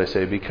worthless, they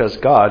say, because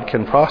God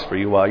can prosper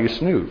you while you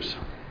snooze.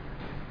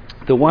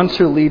 The ones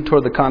who lead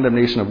toward the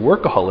condemnation of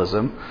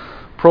workaholism,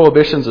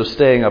 prohibitions of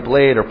staying up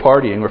late or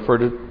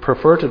partying,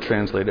 prefer to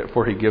translate it,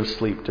 for he gives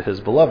sleep to his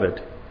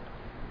beloved.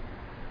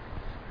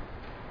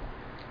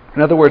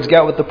 In other words,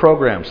 get with the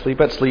program.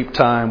 Sleep at sleep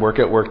time, work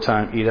at work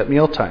time, eat at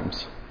meal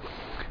times.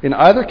 In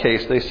either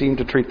case, they seem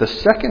to treat the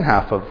second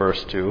half of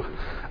verse 2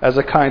 as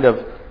a kind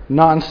of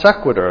non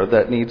sequitur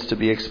that needs to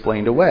be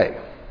explained away.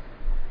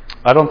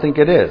 I don't think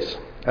it is.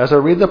 As I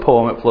read the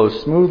poem, it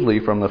flows smoothly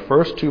from the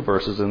first 2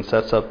 verses and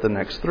sets up the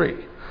next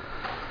 3.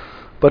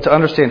 But to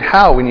understand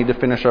how, we need to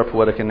finish our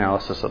poetic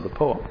analysis of the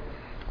poem.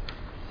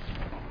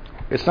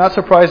 It's not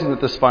surprising that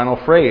this final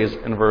phrase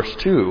in verse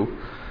 2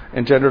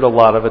 engendered a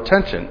lot of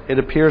attention. It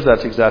appears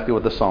that's exactly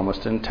what the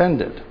psalmist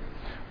intended.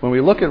 When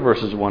we look at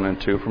verses 1 and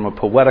 2 from a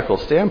poetical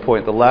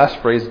standpoint, the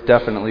last phrase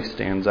definitely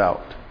stands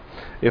out.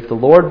 If the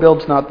Lord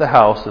builds not the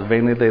house,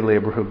 vainly they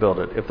labor who build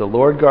it. If the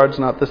Lord guards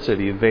not the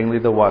city, vainly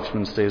the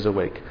watchman stays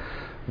awake.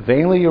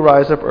 Vainly you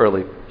rise up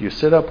early, you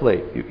sit up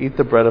late, you eat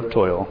the bread of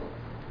toil,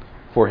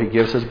 for he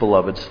gives his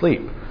beloved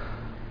sleep.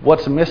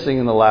 What's missing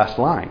in the last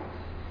line?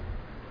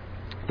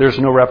 There's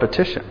no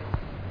repetition.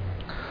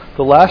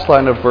 The last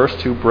line of verse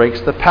 2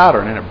 breaks the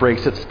pattern, and it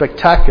breaks it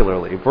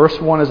spectacularly. Verse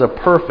 1 is a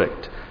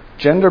perfect,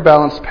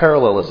 gender-balanced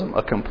parallelism,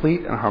 a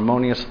complete and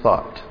harmonious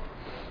thought.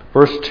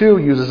 Verse 2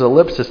 uses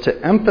ellipsis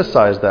to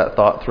emphasize that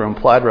thought through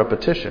implied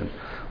repetition,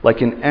 like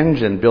an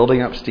engine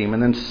building up steam,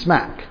 and then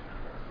smack.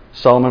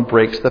 Solomon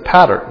breaks the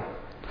pattern.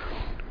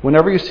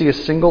 Whenever you see a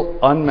single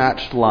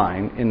unmatched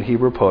line in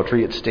Hebrew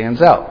poetry, it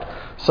stands out.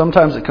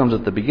 Sometimes it comes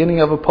at the beginning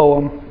of a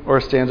poem or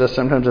a stanza,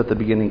 sometimes at the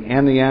beginning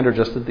and the end, or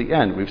just at the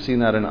end. We've seen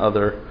that in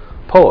other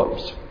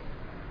poems.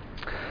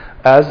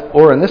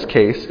 Or in this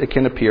case, it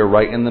can appear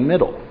right in the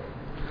middle.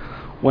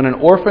 When an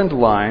orphaned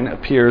line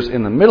appears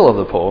in the middle of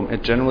the poem,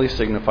 it generally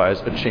signifies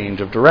a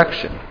change of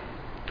direction.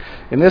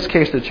 In this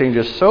case, the change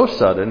is so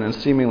sudden and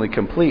seemingly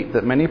complete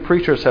that many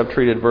preachers have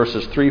treated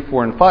verses 3,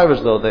 4, and 5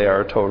 as though they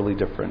are a totally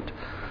different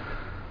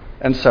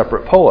and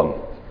separate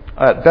poem,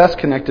 at best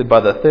connected by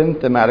the thin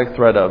thematic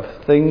thread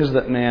of things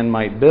that man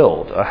might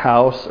build, a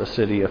house, a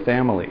city, a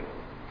family.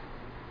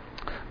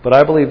 But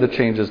I believe the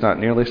change is not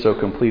nearly so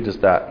complete as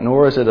that,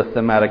 nor is it a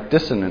thematically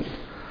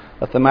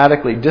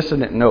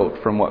dissonant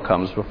note from what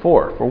comes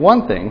before. For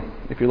one thing,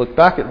 if you look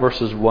back at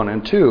verses 1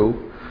 and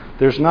 2,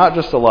 there's not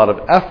just a lot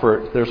of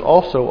effort, there's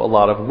also a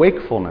lot of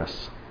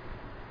wakefulness.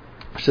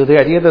 So the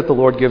idea that the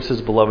Lord gives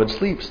his beloved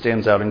sleep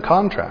stands out in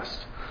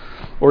contrast,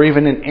 or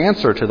even in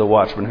answer to the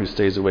watchman who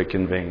stays awake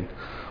in vain,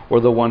 or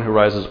the one who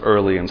rises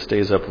early and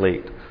stays up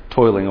late,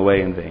 toiling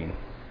away in vain.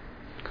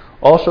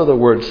 Also, the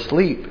word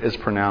sleep is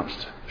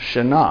pronounced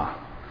shanah,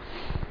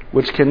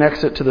 which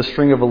connects it to the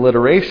string of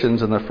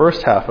alliterations in the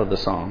first half of the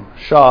psalm.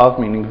 Shav,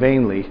 meaning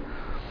vainly,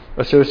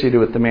 associated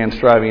with the man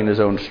striving in his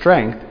own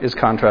strength, is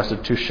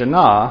contrasted to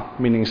shanah,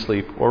 meaning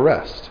sleep or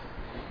rest.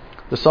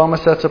 The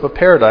psalmist sets up a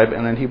paradigm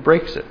and then he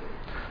breaks it,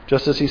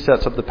 just as he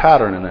sets up the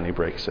pattern and then he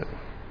breaks it.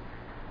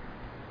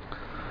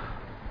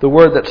 The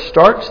word that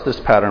starts this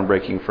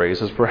pattern-breaking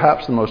phrase is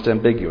perhaps the most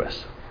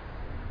ambiguous.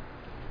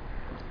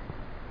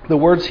 The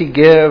words he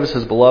gives,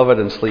 his beloved,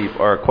 and sleep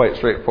are quite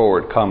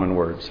straightforward, common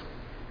words.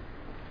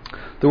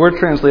 The word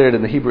translated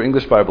in the Hebrew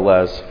English Bible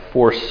as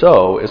for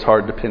so is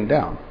hard to pin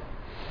down.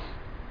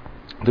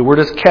 The word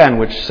is ken,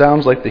 which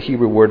sounds like the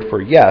Hebrew word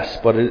for yes,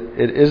 but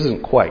it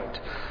isn't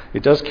quite.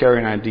 It does carry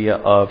an idea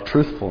of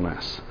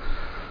truthfulness.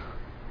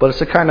 But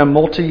it's a kind of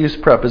multi-use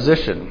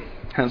preposition,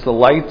 hence the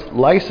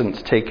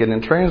license taken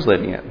in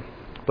translating it.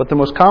 But the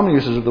most common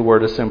usage of the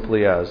word is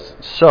simply as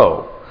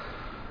so.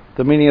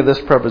 The meaning of this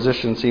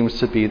preposition seems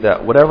to be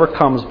that whatever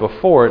comes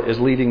before it is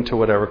leading to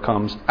whatever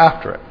comes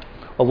after it.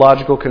 A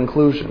logical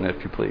conclusion,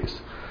 if you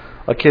please.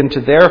 Akin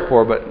to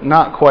therefore, but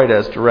not quite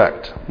as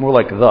direct. More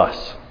like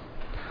thus.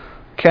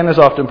 Ken is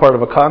often part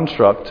of a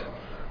construct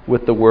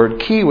with the word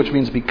ki, which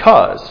means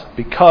because.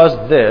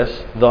 Because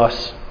this,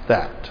 thus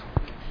that.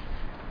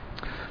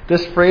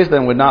 This phrase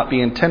then would not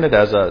be intended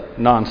as a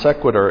non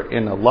sequitur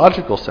in a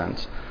logical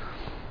sense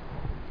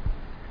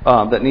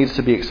that needs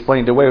to be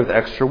explained away with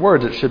extra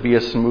words. It should be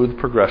a smooth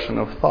progression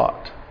of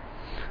thought.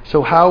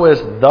 So how is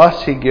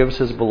thus he gives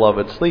his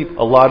beloved sleep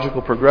a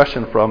logical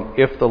progression from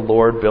if the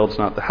Lord builds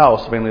not the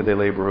house, vainly they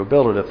labor who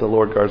build it. If the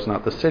Lord guards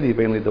not the city,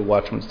 vainly the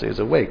watchman stays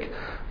awake.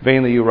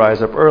 Vainly you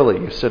rise up early,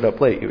 you sit up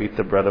late, you eat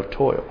the bread of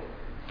toil.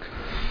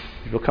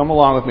 If you'll come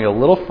along with me a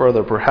little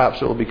further,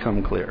 perhaps it will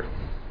become clear.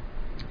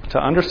 To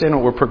understand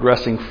what we're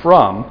progressing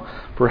from,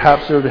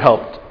 perhaps it would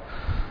help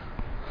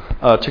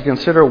to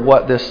consider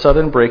what this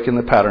sudden break in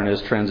the pattern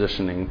is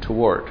transitioning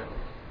toward.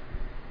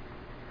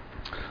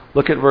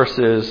 Look at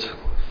verses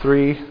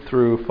 3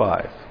 through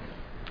 5.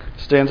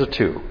 Stanza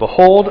 2.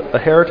 Behold, a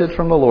heritage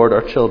from the Lord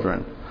are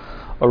children.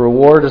 A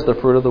reward is the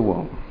fruit of the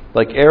womb.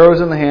 Like arrows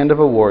in the hand of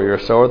a warrior,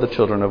 so are the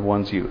children of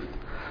one's youth.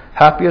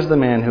 Happy is the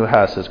man who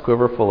has his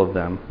quiver full of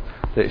them.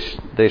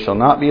 They shall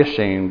not be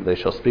ashamed. They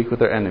shall speak with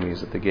their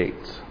enemies at the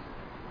gates.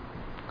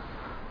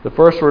 The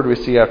first word we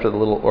see after the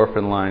little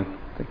orphan line,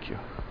 thank you.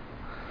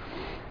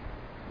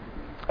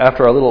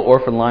 After our little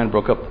orphan line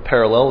broke up the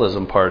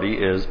parallelism party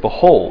is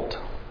behold.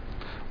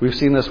 We've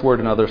seen this word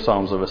in other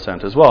Psalms of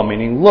Ascent as well,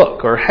 meaning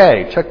look or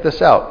hey, check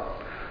this out.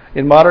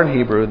 In modern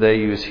Hebrew, they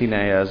use hine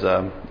as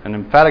an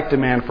emphatic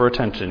demand for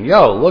attention.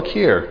 Yo, look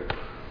here.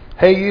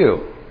 Hey,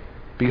 you.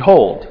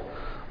 Behold,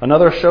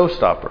 another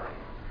showstopper.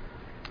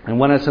 And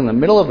when it's in the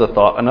middle of the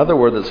thought, another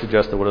word that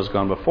suggests that what has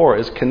gone before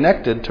is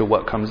connected to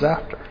what comes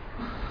after.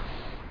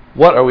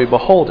 What are we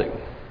beholding?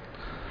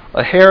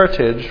 A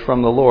heritage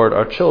from the Lord,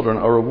 our children,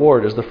 a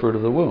reward is the fruit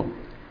of the womb.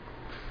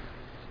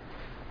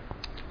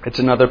 It's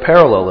another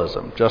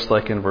parallelism, just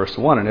like in verse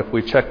 1. And if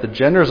we check the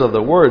genders of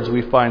the words,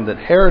 we find that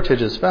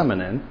heritage is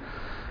feminine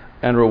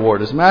and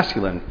reward is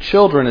masculine.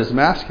 Children is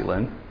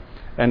masculine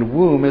and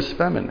womb is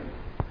feminine.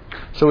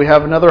 So we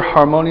have another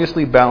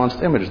harmoniously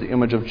balanced image, the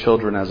image of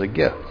children as a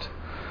gift.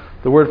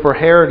 The word for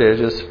heritage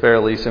is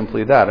fairly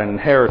simply that, an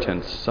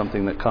inheritance,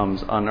 something that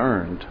comes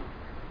unearned.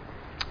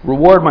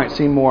 Reward might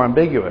seem more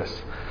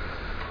ambiguous.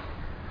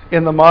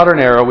 In the modern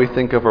era, we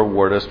think of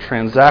reward as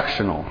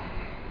transactional.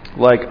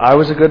 Like, I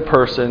was a good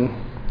person,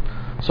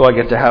 so I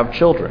get to have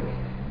children.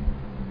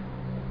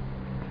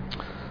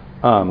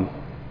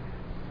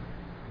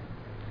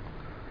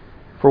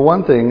 For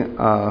one thing,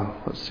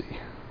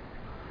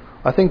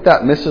 I think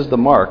that misses the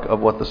mark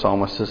of what the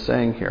psalmist is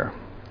saying here.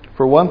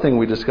 For one thing,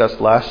 we discussed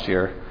last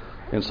year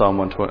in Psalm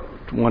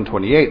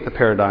 128, the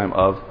paradigm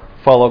of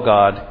follow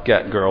God,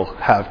 get girl,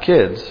 have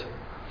kids.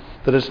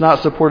 That it's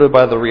not supported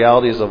by the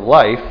realities of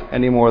life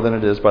any more than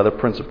it is by the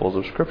principles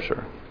of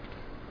Scripture.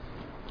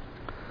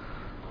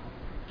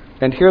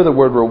 And here the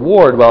word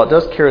reward, while it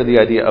does carry the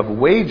idea of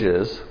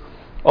wages,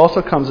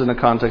 also comes in the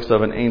context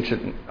of an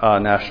ancient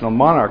national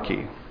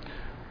monarchy.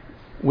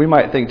 We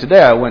might think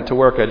today, I went to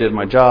work, I did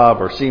my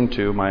job, or seemed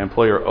to, my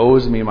employer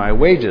owes me my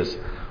wages,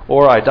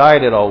 or I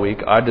dieted all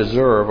week, I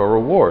deserve a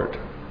reward.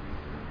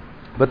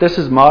 But this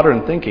is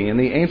modern thinking. In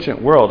the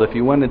ancient world, if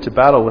you went into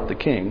battle with the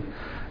king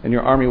and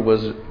your army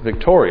was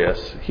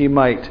victorious, he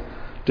might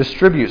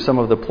distribute some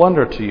of the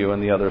plunder to you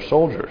and the other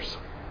soldiers.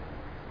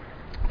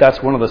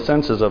 That's one of the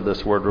senses of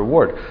this word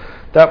reward.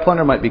 That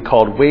plunder might be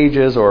called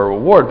wages or a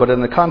reward, but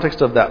in the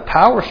context of that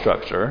power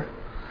structure,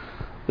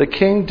 the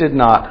king did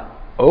not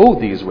owe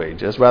these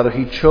wages, rather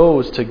he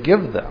chose to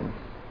give them.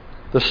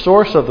 The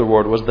source of the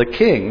reward was the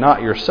king,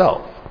 not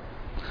yourself.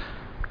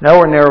 Now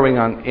we're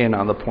narrowing in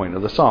on the point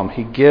of the psalm.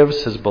 He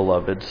gives his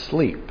beloved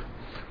sleep.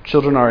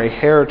 Children are a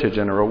heritage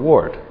and a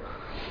reward.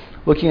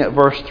 Looking at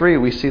verse 3,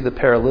 we see the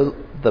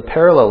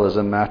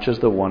parallelism matches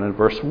the one in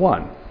verse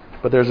 1.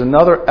 But there's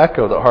another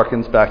echo that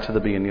harkens back to the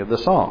beginning of the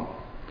psalm.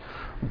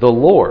 The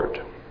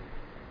Lord.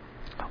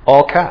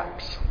 All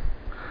caps.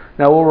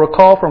 Now we'll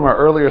recall from our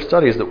earlier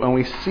studies that when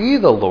we see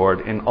the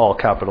Lord in all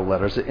capital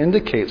letters, it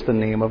indicates the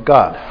name of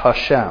God,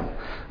 Hashem,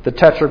 the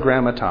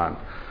Tetragrammaton,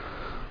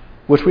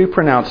 which we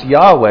pronounce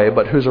Yahweh,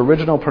 but whose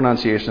original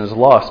pronunciation is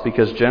lost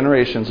because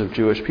generations of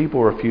Jewish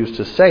people refuse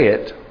to say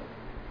it,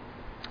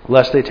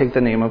 lest they take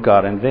the name of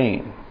God in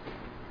vain.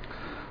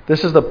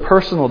 This is the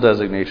personal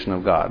designation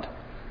of God,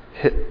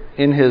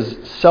 in his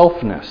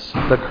selfness,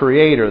 the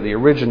creator, the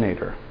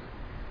originator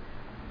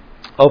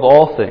of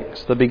all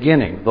things, the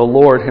beginning, the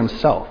Lord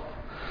himself.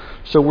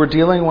 So we're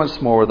dealing once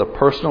more with a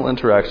personal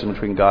interaction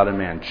between God and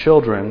man.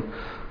 Children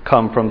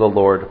come from the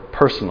Lord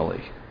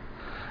personally.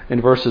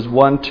 In verses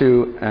 1,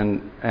 2,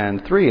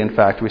 and 3, in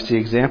fact, we see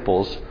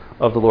examples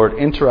of the Lord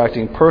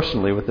interacting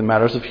personally with the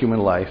matters of human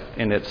life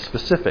in its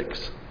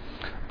specifics.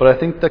 But I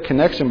think the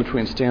connection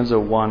between stanza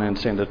 1 and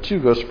stanza 2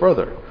 goes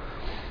further.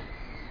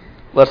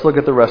 Let's look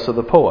at the rest of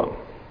the poem.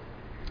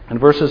 In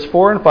verses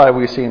 4 and 5,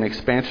 we see an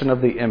expansion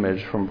of the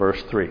image from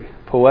verse 3.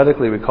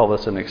 Poetically, we call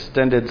this an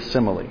extended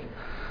simile.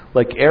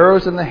 Like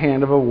arrows in the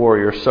hand of a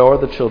warrior, so are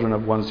the children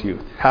of one's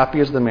youth. Happy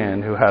is the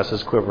man who has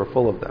his quiver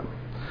full of them.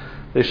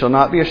 They shall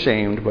not be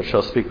ashamed, but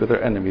shall speak with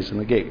their enemies in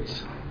the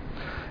gates.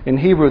 In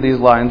Hebrew, these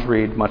lines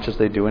read much as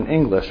they do in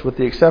English, with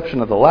the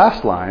exception of the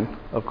last line,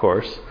 of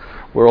course,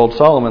 where old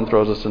Solomon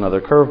throws us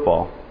another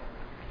curveball.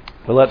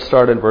 But let's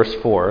start in verse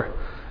 4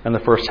 and the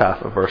first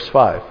half of verse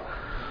 5.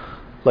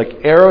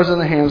 Like arrows in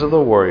the hands of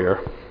the warrior,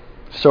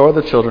 so are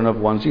the children of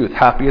one's youth.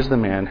 Happy is the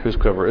man whose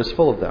quiver is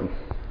full of them.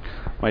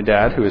 My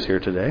dad, who is here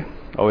today,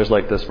 always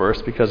liked this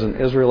verse because an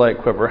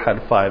Israelite quiver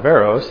had 5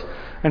 arrows,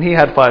 and he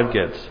had 5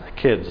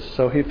 kids,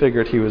 so he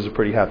figured he was a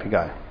pretty happy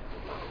guy.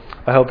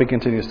 I hope he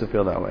continues to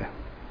feel that way.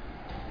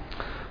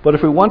 But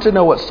if we want to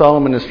know what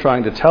Solomon is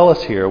trying to tell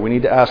us here, we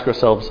need to ask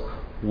ourselves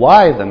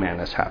why the man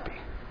is happy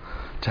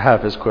to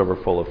have his quiver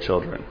full of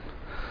children.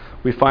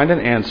 We find an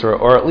answer,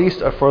 or at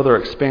least a further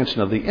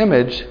expansion of the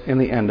image, in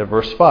the end of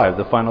verse 5.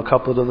 The final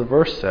couplet of the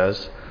verse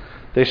says,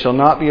 "They shall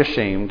not be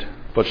ashamed,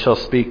 but shall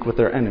speak with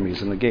their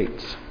enemies in the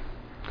gates."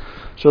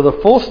 So the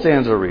full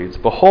stanza reads,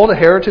 "Behold, a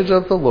heritage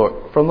of the Lord,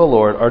 from the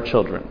Lord are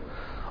children.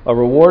 A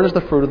reward is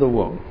the fruit of the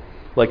womb.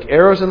 Like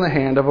arrows in the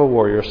hand of a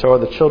warrior, so are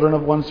the children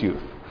of one's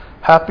youth.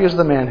 Happy is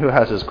the man who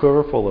has his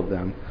quiver full of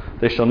them.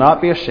 They shall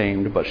not be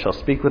ashamed, but shall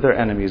speak with their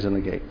enemies in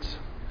the gates."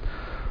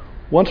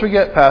 Once we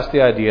get past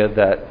the idea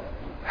that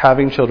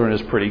having children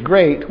is pretty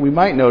great, we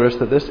might notice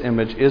that this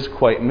image is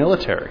quite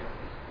military.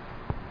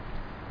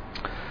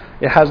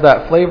 It has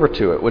that flavor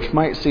to it, which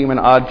might seem an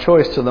odd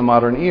choice to the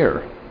modern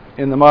ear.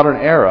 In the modern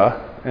era,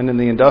 and in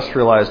the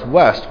industrialized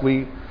West,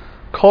 we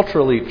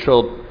culturally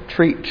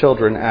treat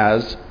children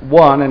as,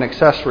 1, an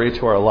accessory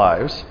to our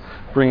lives,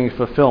 bringing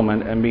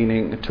fulfillment and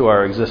meaning to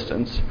our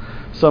existence.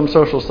 Some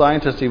social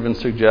scientists even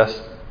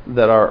suggest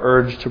that our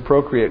urge to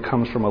procreate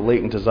comes from a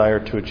latent desire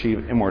to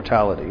achieve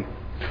immortality.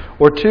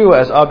 Or two,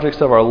 as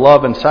objects of our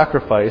love and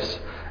sacrifice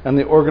and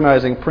the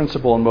organizing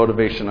principle and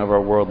motivation of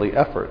our worldly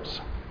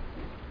efforts.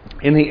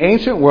 In the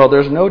ancient world,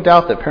 there's no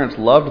doubt that parents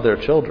loved their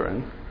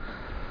children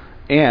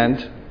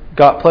and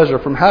got pleasure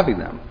from having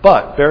them.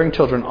 But bearing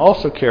children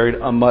also carried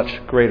a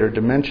much greater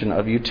dimension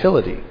of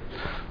utility.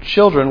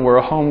 Children were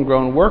a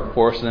homegrown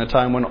workforce in a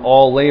time when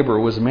all labor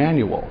was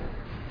manual.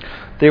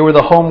 They were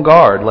the home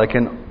guard, like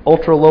an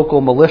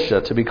ultra-local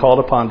militia, to be called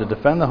upon to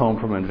defend the home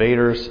from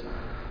invaders,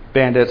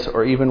 bandits,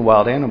 or even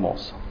wild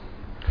animals.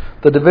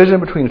 The division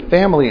between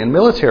family and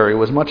military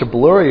was much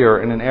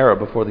blurrier in an era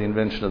before the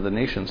invention of the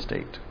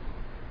nation-state.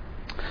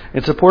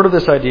 In support of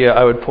this idea,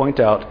 I would point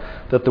out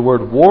that the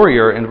word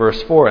warrior in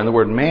verse 4 and the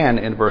word man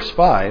in verse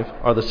 5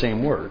 are the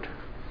same word.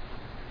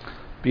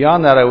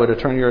 Beyond that, I would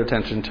turn your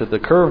attention to the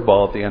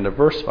curveball at the end of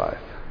verse 5.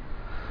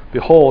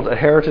 Behold, a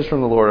heritage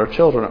from the Lord are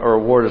children, or a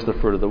reward is the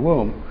fruit of the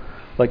womb.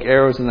 Like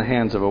arrows in the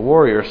hands of a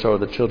warrior, so are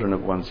the children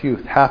of one's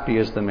youth. Happy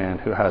is the man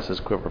who has his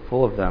quiver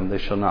full of them. They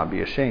shall not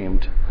be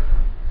ashamed,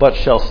 but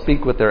shall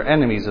speak with their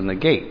enemies in the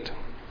gate.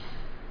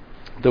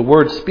 The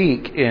word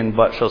speak in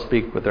but shall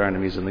speak with their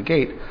enemies in the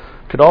gate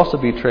could also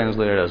be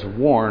translated as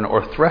warn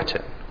or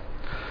threaten.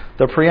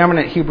 The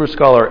preeminent Hebrew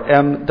scholar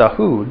M.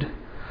 Dahoud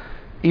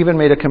even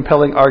made a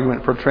compelling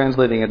argument for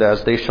translating it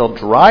as they shall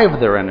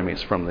drive their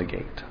enemies from the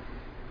gate.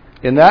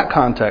 In that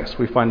context,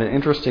 we find an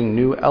interesting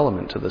new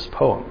element to this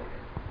poem.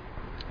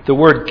 The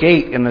word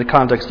gate in the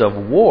context of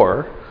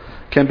war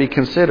can be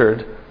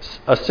considered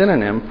a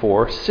synonym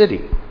for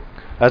city.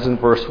 As in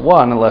verse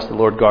 1, unless the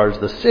Lord guards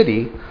the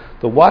city,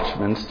 the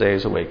watchman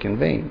stays awake in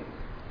vain.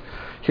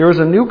 Here is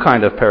a new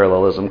kind of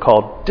parallelism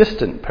called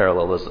distant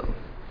parallelism.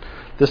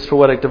 This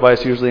poetic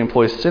device usually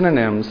employs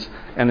synonyms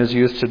and is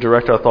used to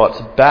direct our thoughts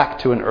back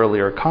to an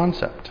earlier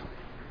concept.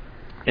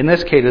 In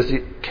this case,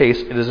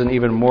 it is an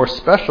even more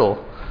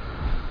special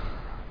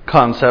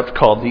concept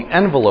called the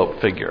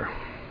envelope figure.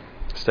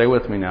 Stay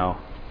with me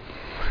now.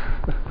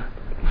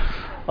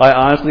 I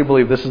honestly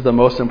believe this is the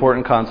most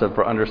important concept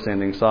for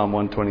understanding Psalm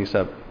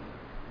 127.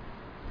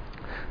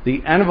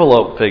 The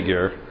envelope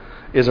figure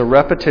is a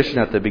repetition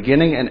at the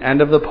beginning and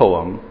end of the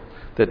poem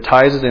that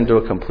ties it into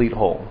a complete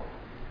whole.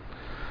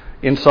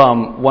 In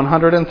Psalm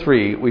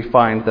 103, we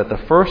find that the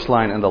first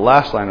line and the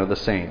last line are the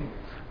same.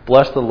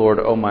 Bless the Lord,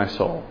 O my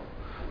soul.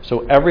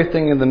 So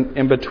everything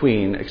in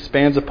between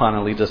expands upon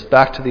and leads us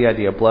back to the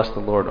idea, bless the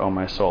Lord, O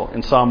my soul.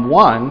 In Psalm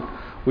 1,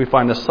 we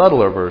find a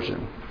subtler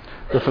version.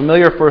 The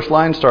familiar first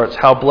line starts,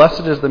 how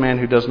blessed is the man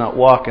who does not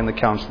walk in the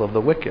counsel of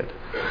the wicked.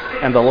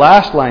 And the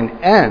last line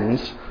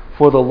ends,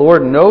 for the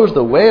Lord knows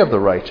the way of the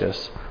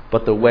righteous,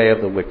 but the way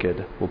of the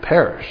wicked will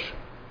perish.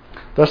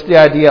 Thus the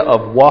idea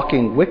of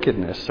walking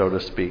wickedness, so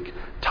to speak,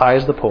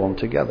 ties the poem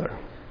together.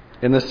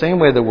 In the same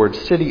way, the words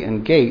city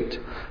and gate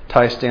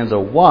tie stanza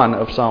 1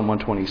 of Psalm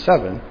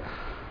 127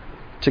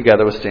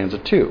 together with stanza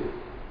 2.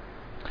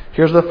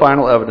 Here's the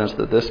final evidence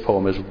that this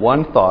poem is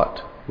one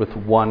thought with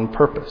one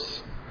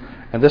purpose.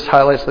 And this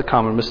highlights the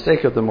common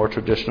mistake of the more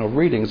traditional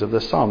readings of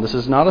this psalm. This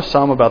is not a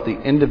psalm about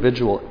the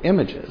individual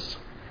images,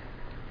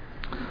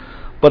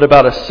 but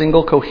about a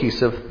single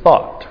cohesive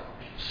thought.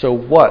 So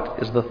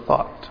what is the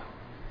thought?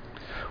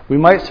 We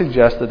might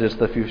suggest that it's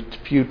the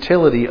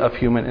futility of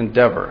human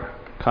endeavor,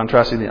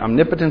 contrasting the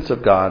omnipotence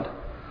of God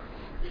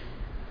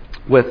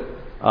with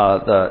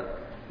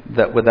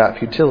that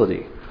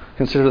futility.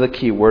 Consider the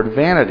key word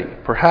vanity.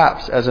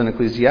 Perhaps, as in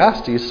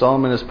Ecclesiastes,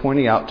 Solomon is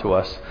pointing out to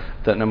us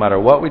that no matter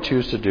what we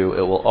choose to do,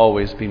 it will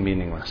always be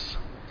meaningless.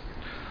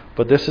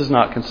 But this is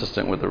not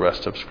consistent with the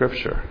rest of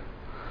Scripture.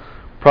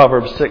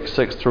 Proverbs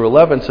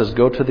 6:6-11 says,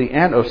 Go to the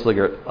ant,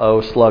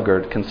 O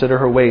sluggard, consider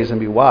her ways and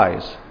be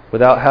wise.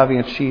 Without having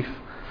a chief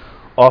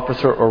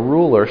officer or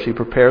ruler, she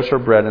prepares her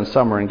bread in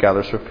summer and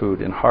gathers her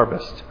food in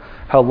harvest.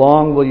 How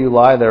long will you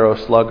lie there, O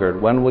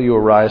sluggard? When will you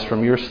arise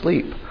from your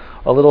sleep?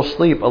 A little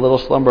sleep, a little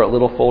slumber, a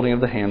little folding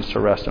of the hands to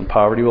rest, and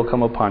poverty will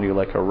come upon you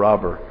like a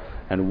robber,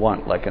 and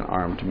want like an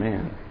armed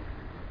man.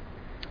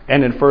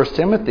 And in 1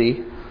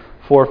 Timothy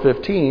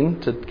 4:15,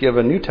 to give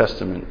a New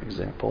Testament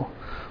example,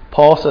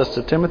 Paul says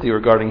to Timothy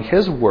regarding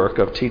his work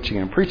of teaching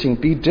and preaching,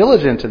 be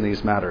diligent in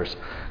these matters.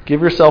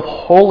 Give yourself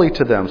wholly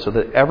to them so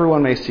that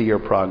everyone may see your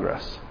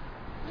progress.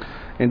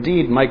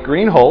 Indeed, Mike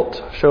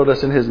Greenholt showed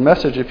us in his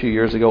message a few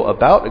years ago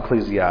about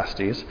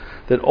Ecclesiastes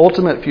that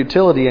ultimate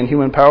futility and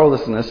human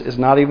powerlessness is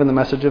not even the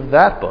message of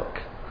that book.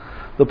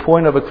 The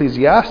point of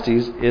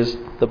Ecclesiastes is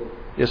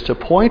to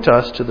point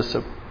us to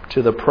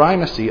the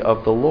primacy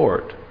of the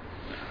Lord.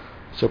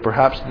 So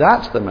perhaps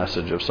that's the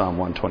message of Psalm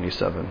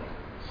 127.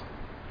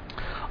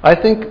 I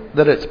think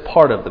that it's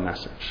part of the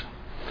message.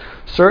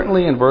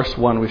 Certainly in verse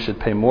 1 we should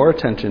pay more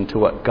attention to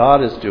what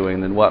God is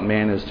doing than what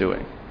man is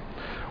doing.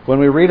 When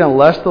we read,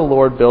 unless the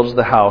Lord builds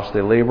the house,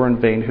 they labor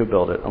in vain who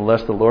build it.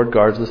 Unless the Lord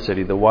guards the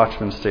city, the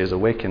watchman stays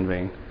awake in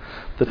vain.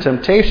 The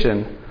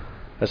temptation,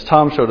 as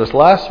Tom showed us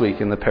last week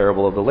in the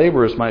parable of the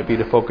laborers, might be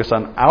to focus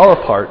on our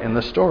part in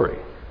the story.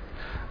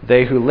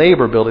 they who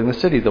labor building the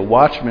city, the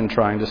watchmen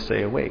trying to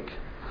stay awake.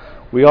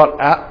 We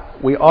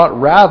ought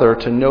rather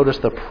to notice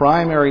the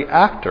primary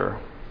actor,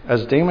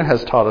 as Damon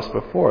has taught us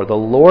before. The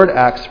Lord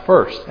acts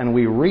first, and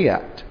we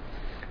react.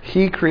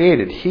 He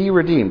created, He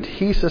redeemed,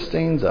 He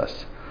sustains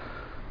us.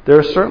 There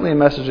is certainly a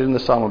message in the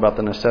psalm about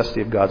the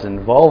necessity of God's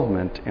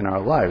involvement in our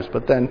lives.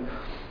 But then,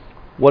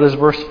 what is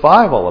verse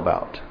 5 all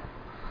about?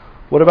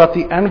 What about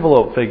the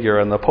envelope figure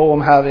and the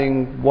poem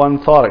having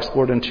one thought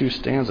explored in 2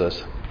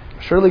 stanzas?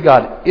 Surely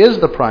God is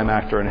the prime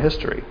actor in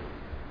history.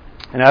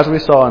 And as we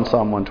saw in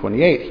Psalm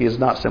 128, He is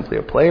not simply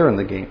a player in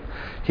the game.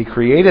 He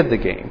created the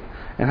game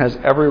and has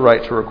every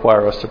right to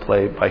require us to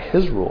play by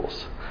His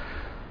rules.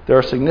 There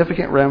are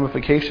significant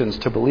ramifications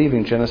to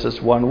believing Genesis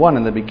 1:1.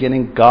 In the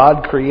beginning,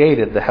 God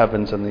created the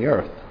heavens and the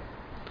earth.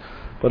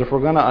 But if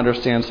we're going to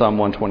understand Psalm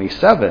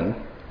 127,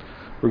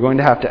 we're going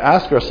to have to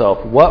ask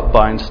ourselves, what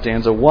binds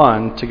stanza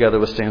 1 together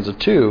with stanza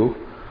 2,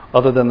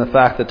 other than the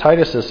fact that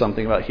Titus says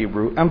something about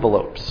Hebrew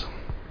envelopes?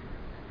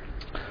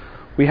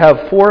 We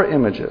have 4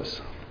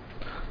 images: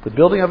 the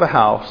building of a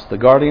house, the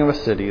guarding of a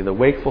city, the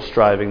wakeful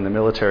striving, the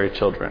military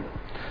children.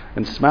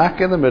 And smack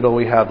in the middle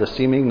we have the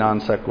seeming non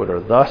sequitur,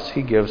 thus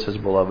He gives His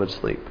beloved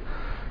sleep.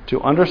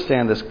 To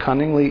understand this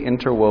cunningly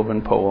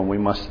interwoven poem, we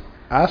must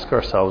ask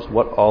ourselves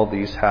what all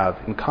these have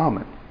in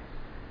common.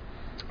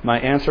 My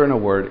answer in a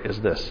word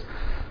is this: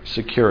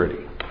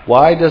 security.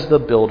 Why does the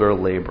builder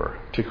labor?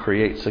 To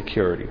create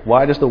security.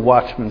 Why does the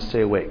watchman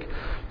stay awake?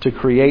 To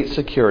create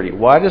security.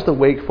 Why does the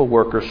wakeful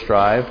worker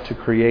strive? To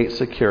create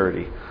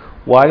security.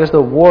 Why does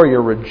the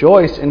warrior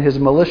rejoice in his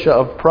militia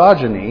of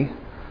progeny?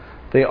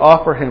 They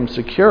offer him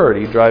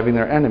security, driving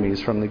their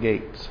enemies from the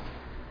gates.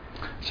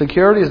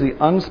 Security is the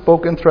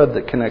unspoken thread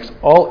that connects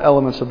all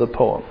elements of the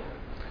poem,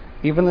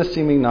 even the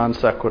seeming non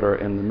sequitur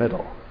in the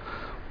middle.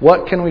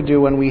 What can we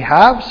do when we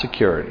have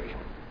security?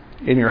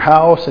 In your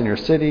house, in your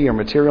city, your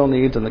material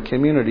needs, and the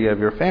community of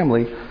your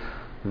family,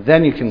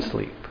 then you can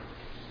sleep.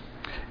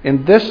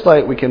 In this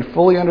light, we can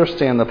fully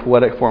understand the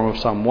poetic form of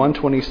Psalm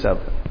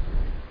 127.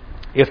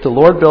 If the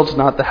Lord builds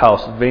not the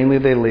house, vainly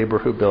they labor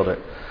who build it.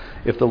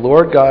 If the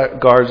Lord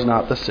guards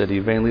not the city,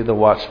 vainly the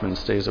watchman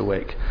stays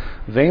awake.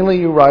 Vainly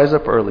you rise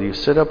up early, you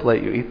sit up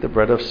late, you eat the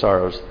bread of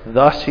sorrows.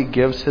 Thus He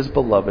gives His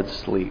beloved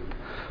sleep.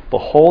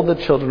 Behold, the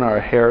children are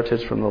a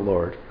heritage from the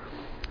Lord.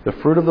 The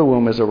fruit of the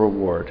womb is a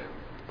reward.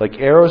 Like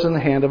arrows in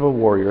the hand of a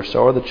warrior,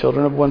 so are the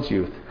children of one's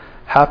youth.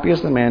 Happy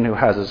is the man who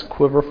has his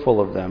quiver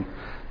full of them.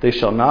 They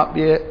shall not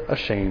be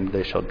ashamed.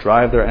 They shall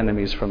drive their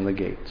enemies from the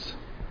gates.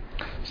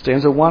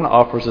 Stanza 1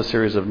 offers a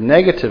series of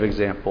negative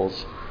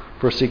examples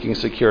for seeking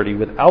security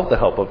without the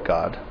help of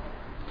God.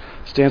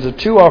 Stanza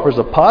 2 offers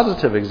a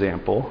positive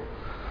example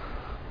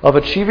of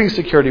achieving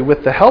security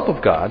with the help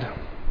of God.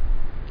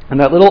 And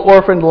that little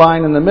orphaned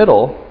line in the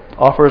middle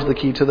offers the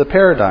key to the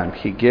paradigm.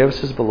 He gives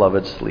His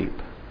beloved sleep.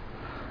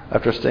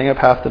 After staying up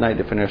half the night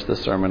to finish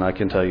this sermon, I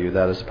can tell you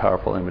that is a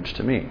powerful image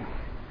to me.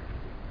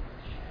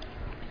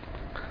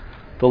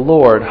 The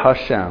Lord,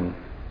 Hashem,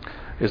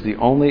 is the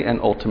only and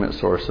ultimate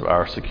source of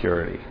our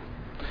security.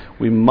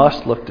 We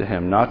must look to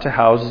Him, not to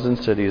houses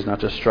and cities, not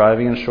to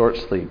striving and short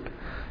sleep.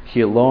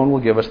 He alone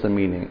will give us the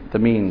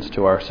means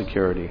to our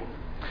security.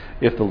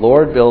 If the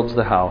Lord builds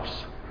the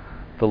house,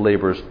 the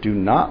laborers do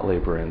not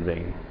labor in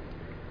vain.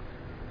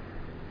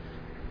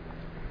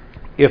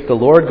 If the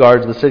Lord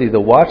guards the city, the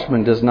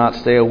watchman does not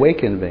stay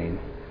awake in vain.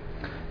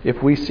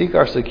 If we seek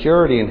our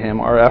security in Him,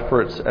 our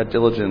efforts at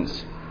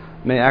diligence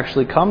may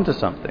actually come to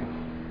something.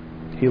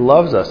 He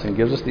loves us and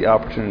gives us the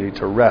opportunity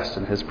to rest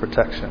in His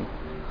protection.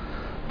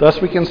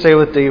 Thus we can say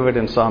with David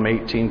in Psalm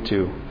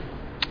 18:2,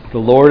 "The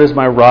Lord is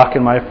my rock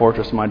and my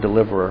fortress, my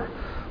deliverer,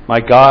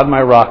 my God,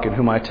 my rock in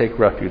whom I take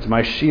refuge,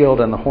 my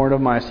shield and the horn of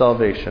my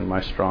salvation,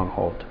 my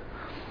stronghold."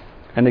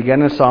 And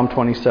again in Psalm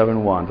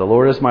 27:1, "The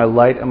Lord is my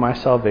light and my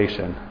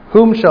salvation.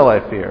 Whom shall I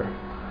fear?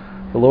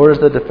 The Lord is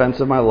the defense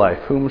of my life.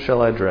 Whom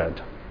shall I dread?"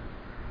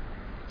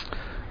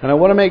 And I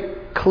want to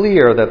make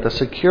clear that the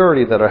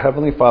security that our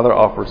Heavenly Father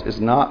offers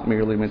is not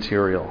merely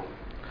material.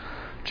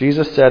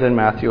 Jesus said in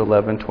Matthew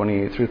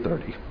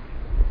 11:28-30,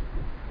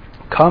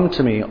 "Come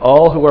to me,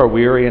 all who are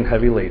weary and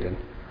heavy laden,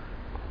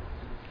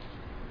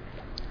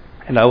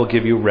 and I will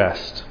give you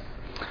rest.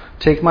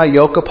 Take my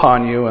yoke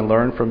upon you and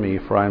learn from me,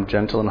 for I am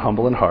gentle and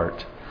humble in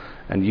heart,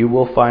 and you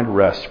will find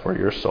rest for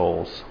your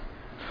souls.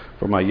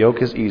 For my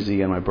yoke is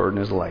easy and my burden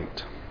is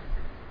light."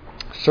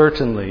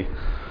 Certainly,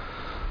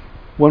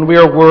 when we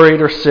are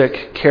worried or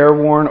sick,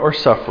 careworn or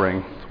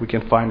suffering, we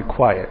can find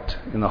quiet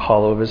in the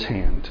hollow of His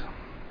hand.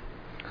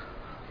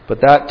 But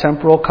that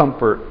temporal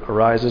comfort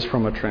arises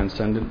from a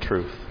transcendent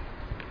truth,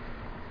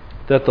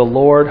 that the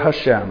Lord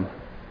Hashem,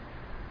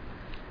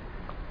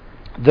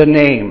 the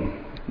name,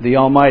 the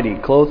Almighty,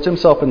 clothed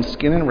Himself in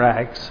skin and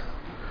rags,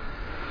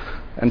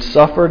 and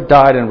suffered,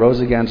 died, and rose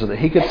again, so that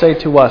He could say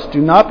to us, "Do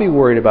not be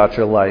worried about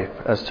your life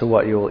as to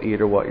what you will eat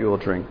or what you will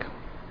drink,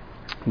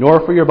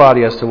 nor for your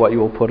body as to what you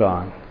will put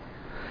on.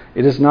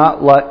 Is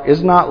not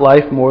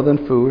life more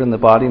than food, and the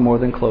body more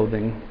than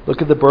clothing?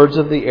 Look at the birds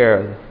of the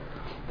air,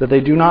 that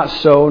they do not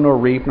sow, nor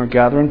reap, nor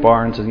gather in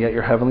barns, and yet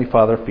your heavenly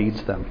Father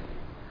feeds them.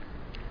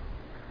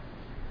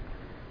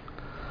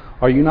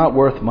 Are you not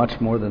worth much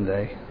more than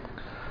they?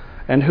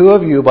 And who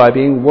of you, by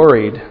being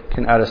worried,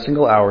 can add a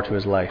single hour to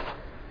his life?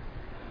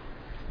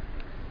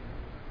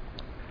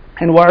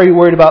 And why are you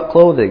worried about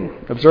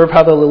clothing? Observe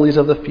how the lilies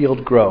of the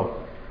field grow.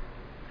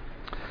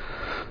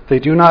 They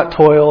do not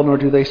toil, nor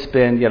do they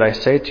spin, yet I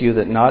say to you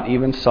that not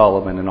even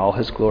Solomon in all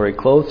his glory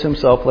clothes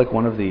himself like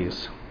one of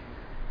these.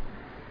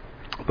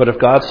 But if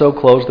God so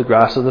clothes the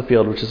grass of the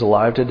field, which is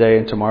alive today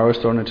and tomorrow is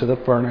thrown into the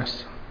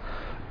furnace,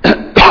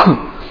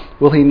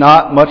 will he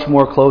not much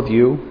more clothe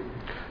you?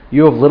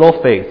 You of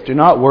little faith, do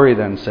not worry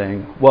then,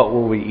 saying, what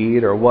will we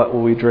eat, or what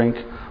will we drink,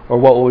 or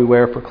what will we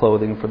wear for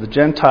clothing? For the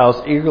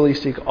Gentiles eagerly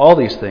seek all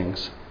these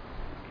things.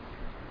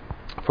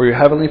 For your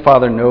heavenly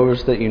Father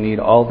knows that you need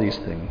all these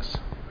things.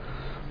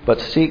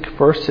 But seek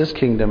first his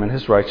kingdom and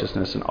his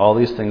righteousness, and all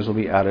these things will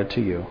be added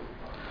to you.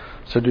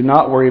 So do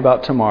not worry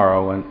about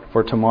tomorrow,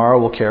 for tomorrow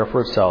will care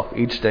for itself.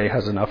 Each day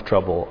has enough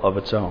trouble of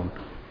its own.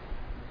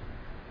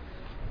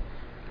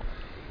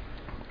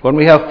 When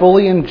we have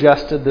fully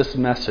ingested this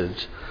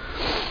message,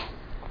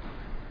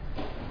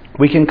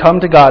 we can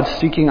come to God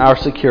seeking our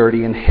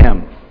security in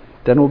him.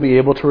 Then we'll be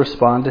able to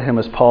respond to him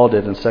as Paul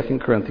did in 2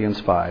 Corinthians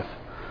 5.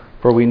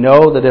 For we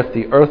know that if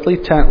the earthly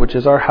tent, which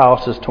is our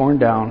house, is torn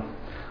down,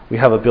 we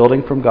have a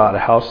building from God, a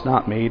house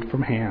not made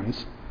from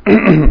hands,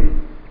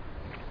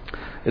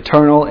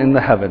 eternal in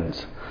the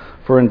heavens.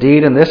 For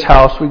indeed in this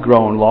house we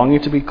groan,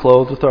 longing to be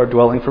clothed with our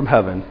dwelling from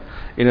heaven,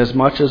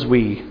 inasmuch as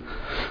we,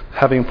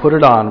 having put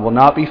it on, will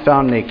not be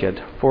found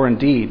naked. For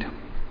indeed,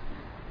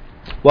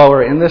 while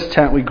we're in this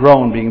tent we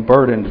groan, being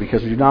burdened,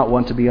 because we do not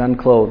want to be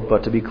unclothed,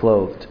 but to be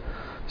clothed.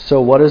 So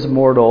what is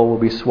mortal will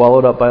be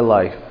swallowed up by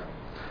life.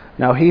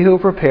 Now he who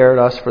prepared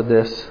us for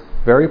this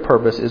very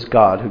purpose is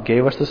God, who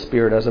gave us the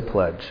Spirit as a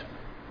pledge.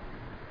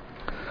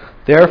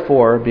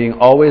 Therefore, being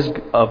always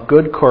of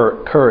good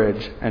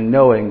courage, and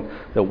knowing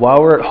that while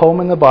we're at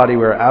home in the body,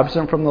 we are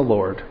absent from the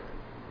Lord.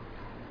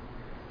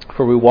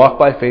 For we walk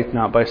by faith,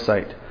 not by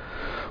sight.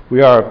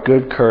 We are of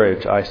good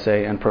courage, I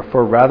say, and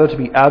prefer rather to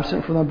be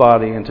absent from the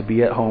body and to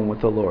be at home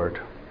with the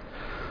Lord.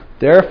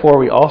 Therefore,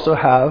 we also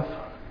have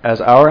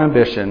as our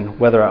ambition,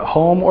 whether at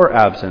home or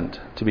absent,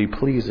 to be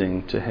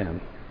pleasing to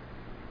him.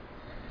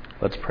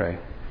 Let's pray.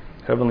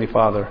 Heavenly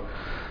Father,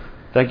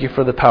 thank you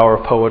for the power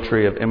of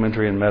poetry, of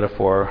imagery and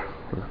metaphor,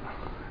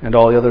 and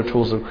all the other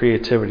tools of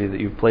creativity that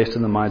you've placed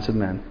in the minds of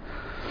men.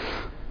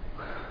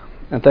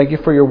 And thank you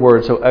for your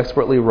word so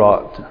expertly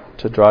wrought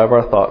to drive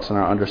our thoughts and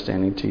our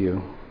understanding to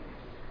you.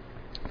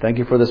 Thank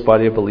you for this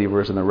body of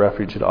believers and the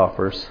refuge it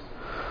offers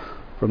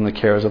from the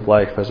cares of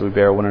life as we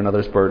bear one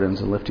another's burdens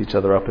and lift each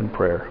other up in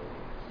prayer.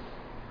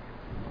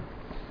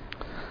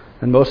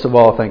 And most of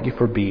all, thank you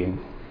for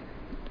being,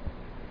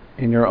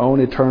 in your own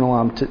eternal,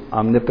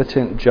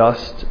 omnipotent,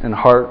 just, and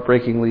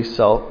heartbreakingly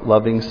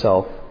loving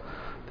self,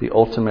 the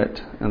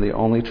ultimate and the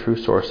only true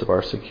source of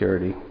our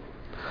security.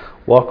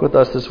 Walk with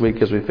us this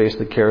week as we face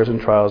the cares and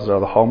trials that are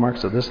the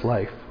hallmarks of this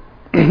life.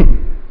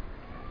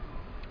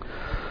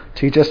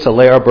 Teach us to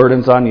lay our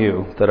burdens on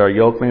you, that our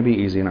yoke may be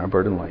easy and our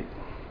burden light.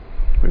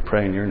 We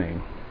pray in your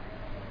name.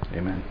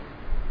 Amen.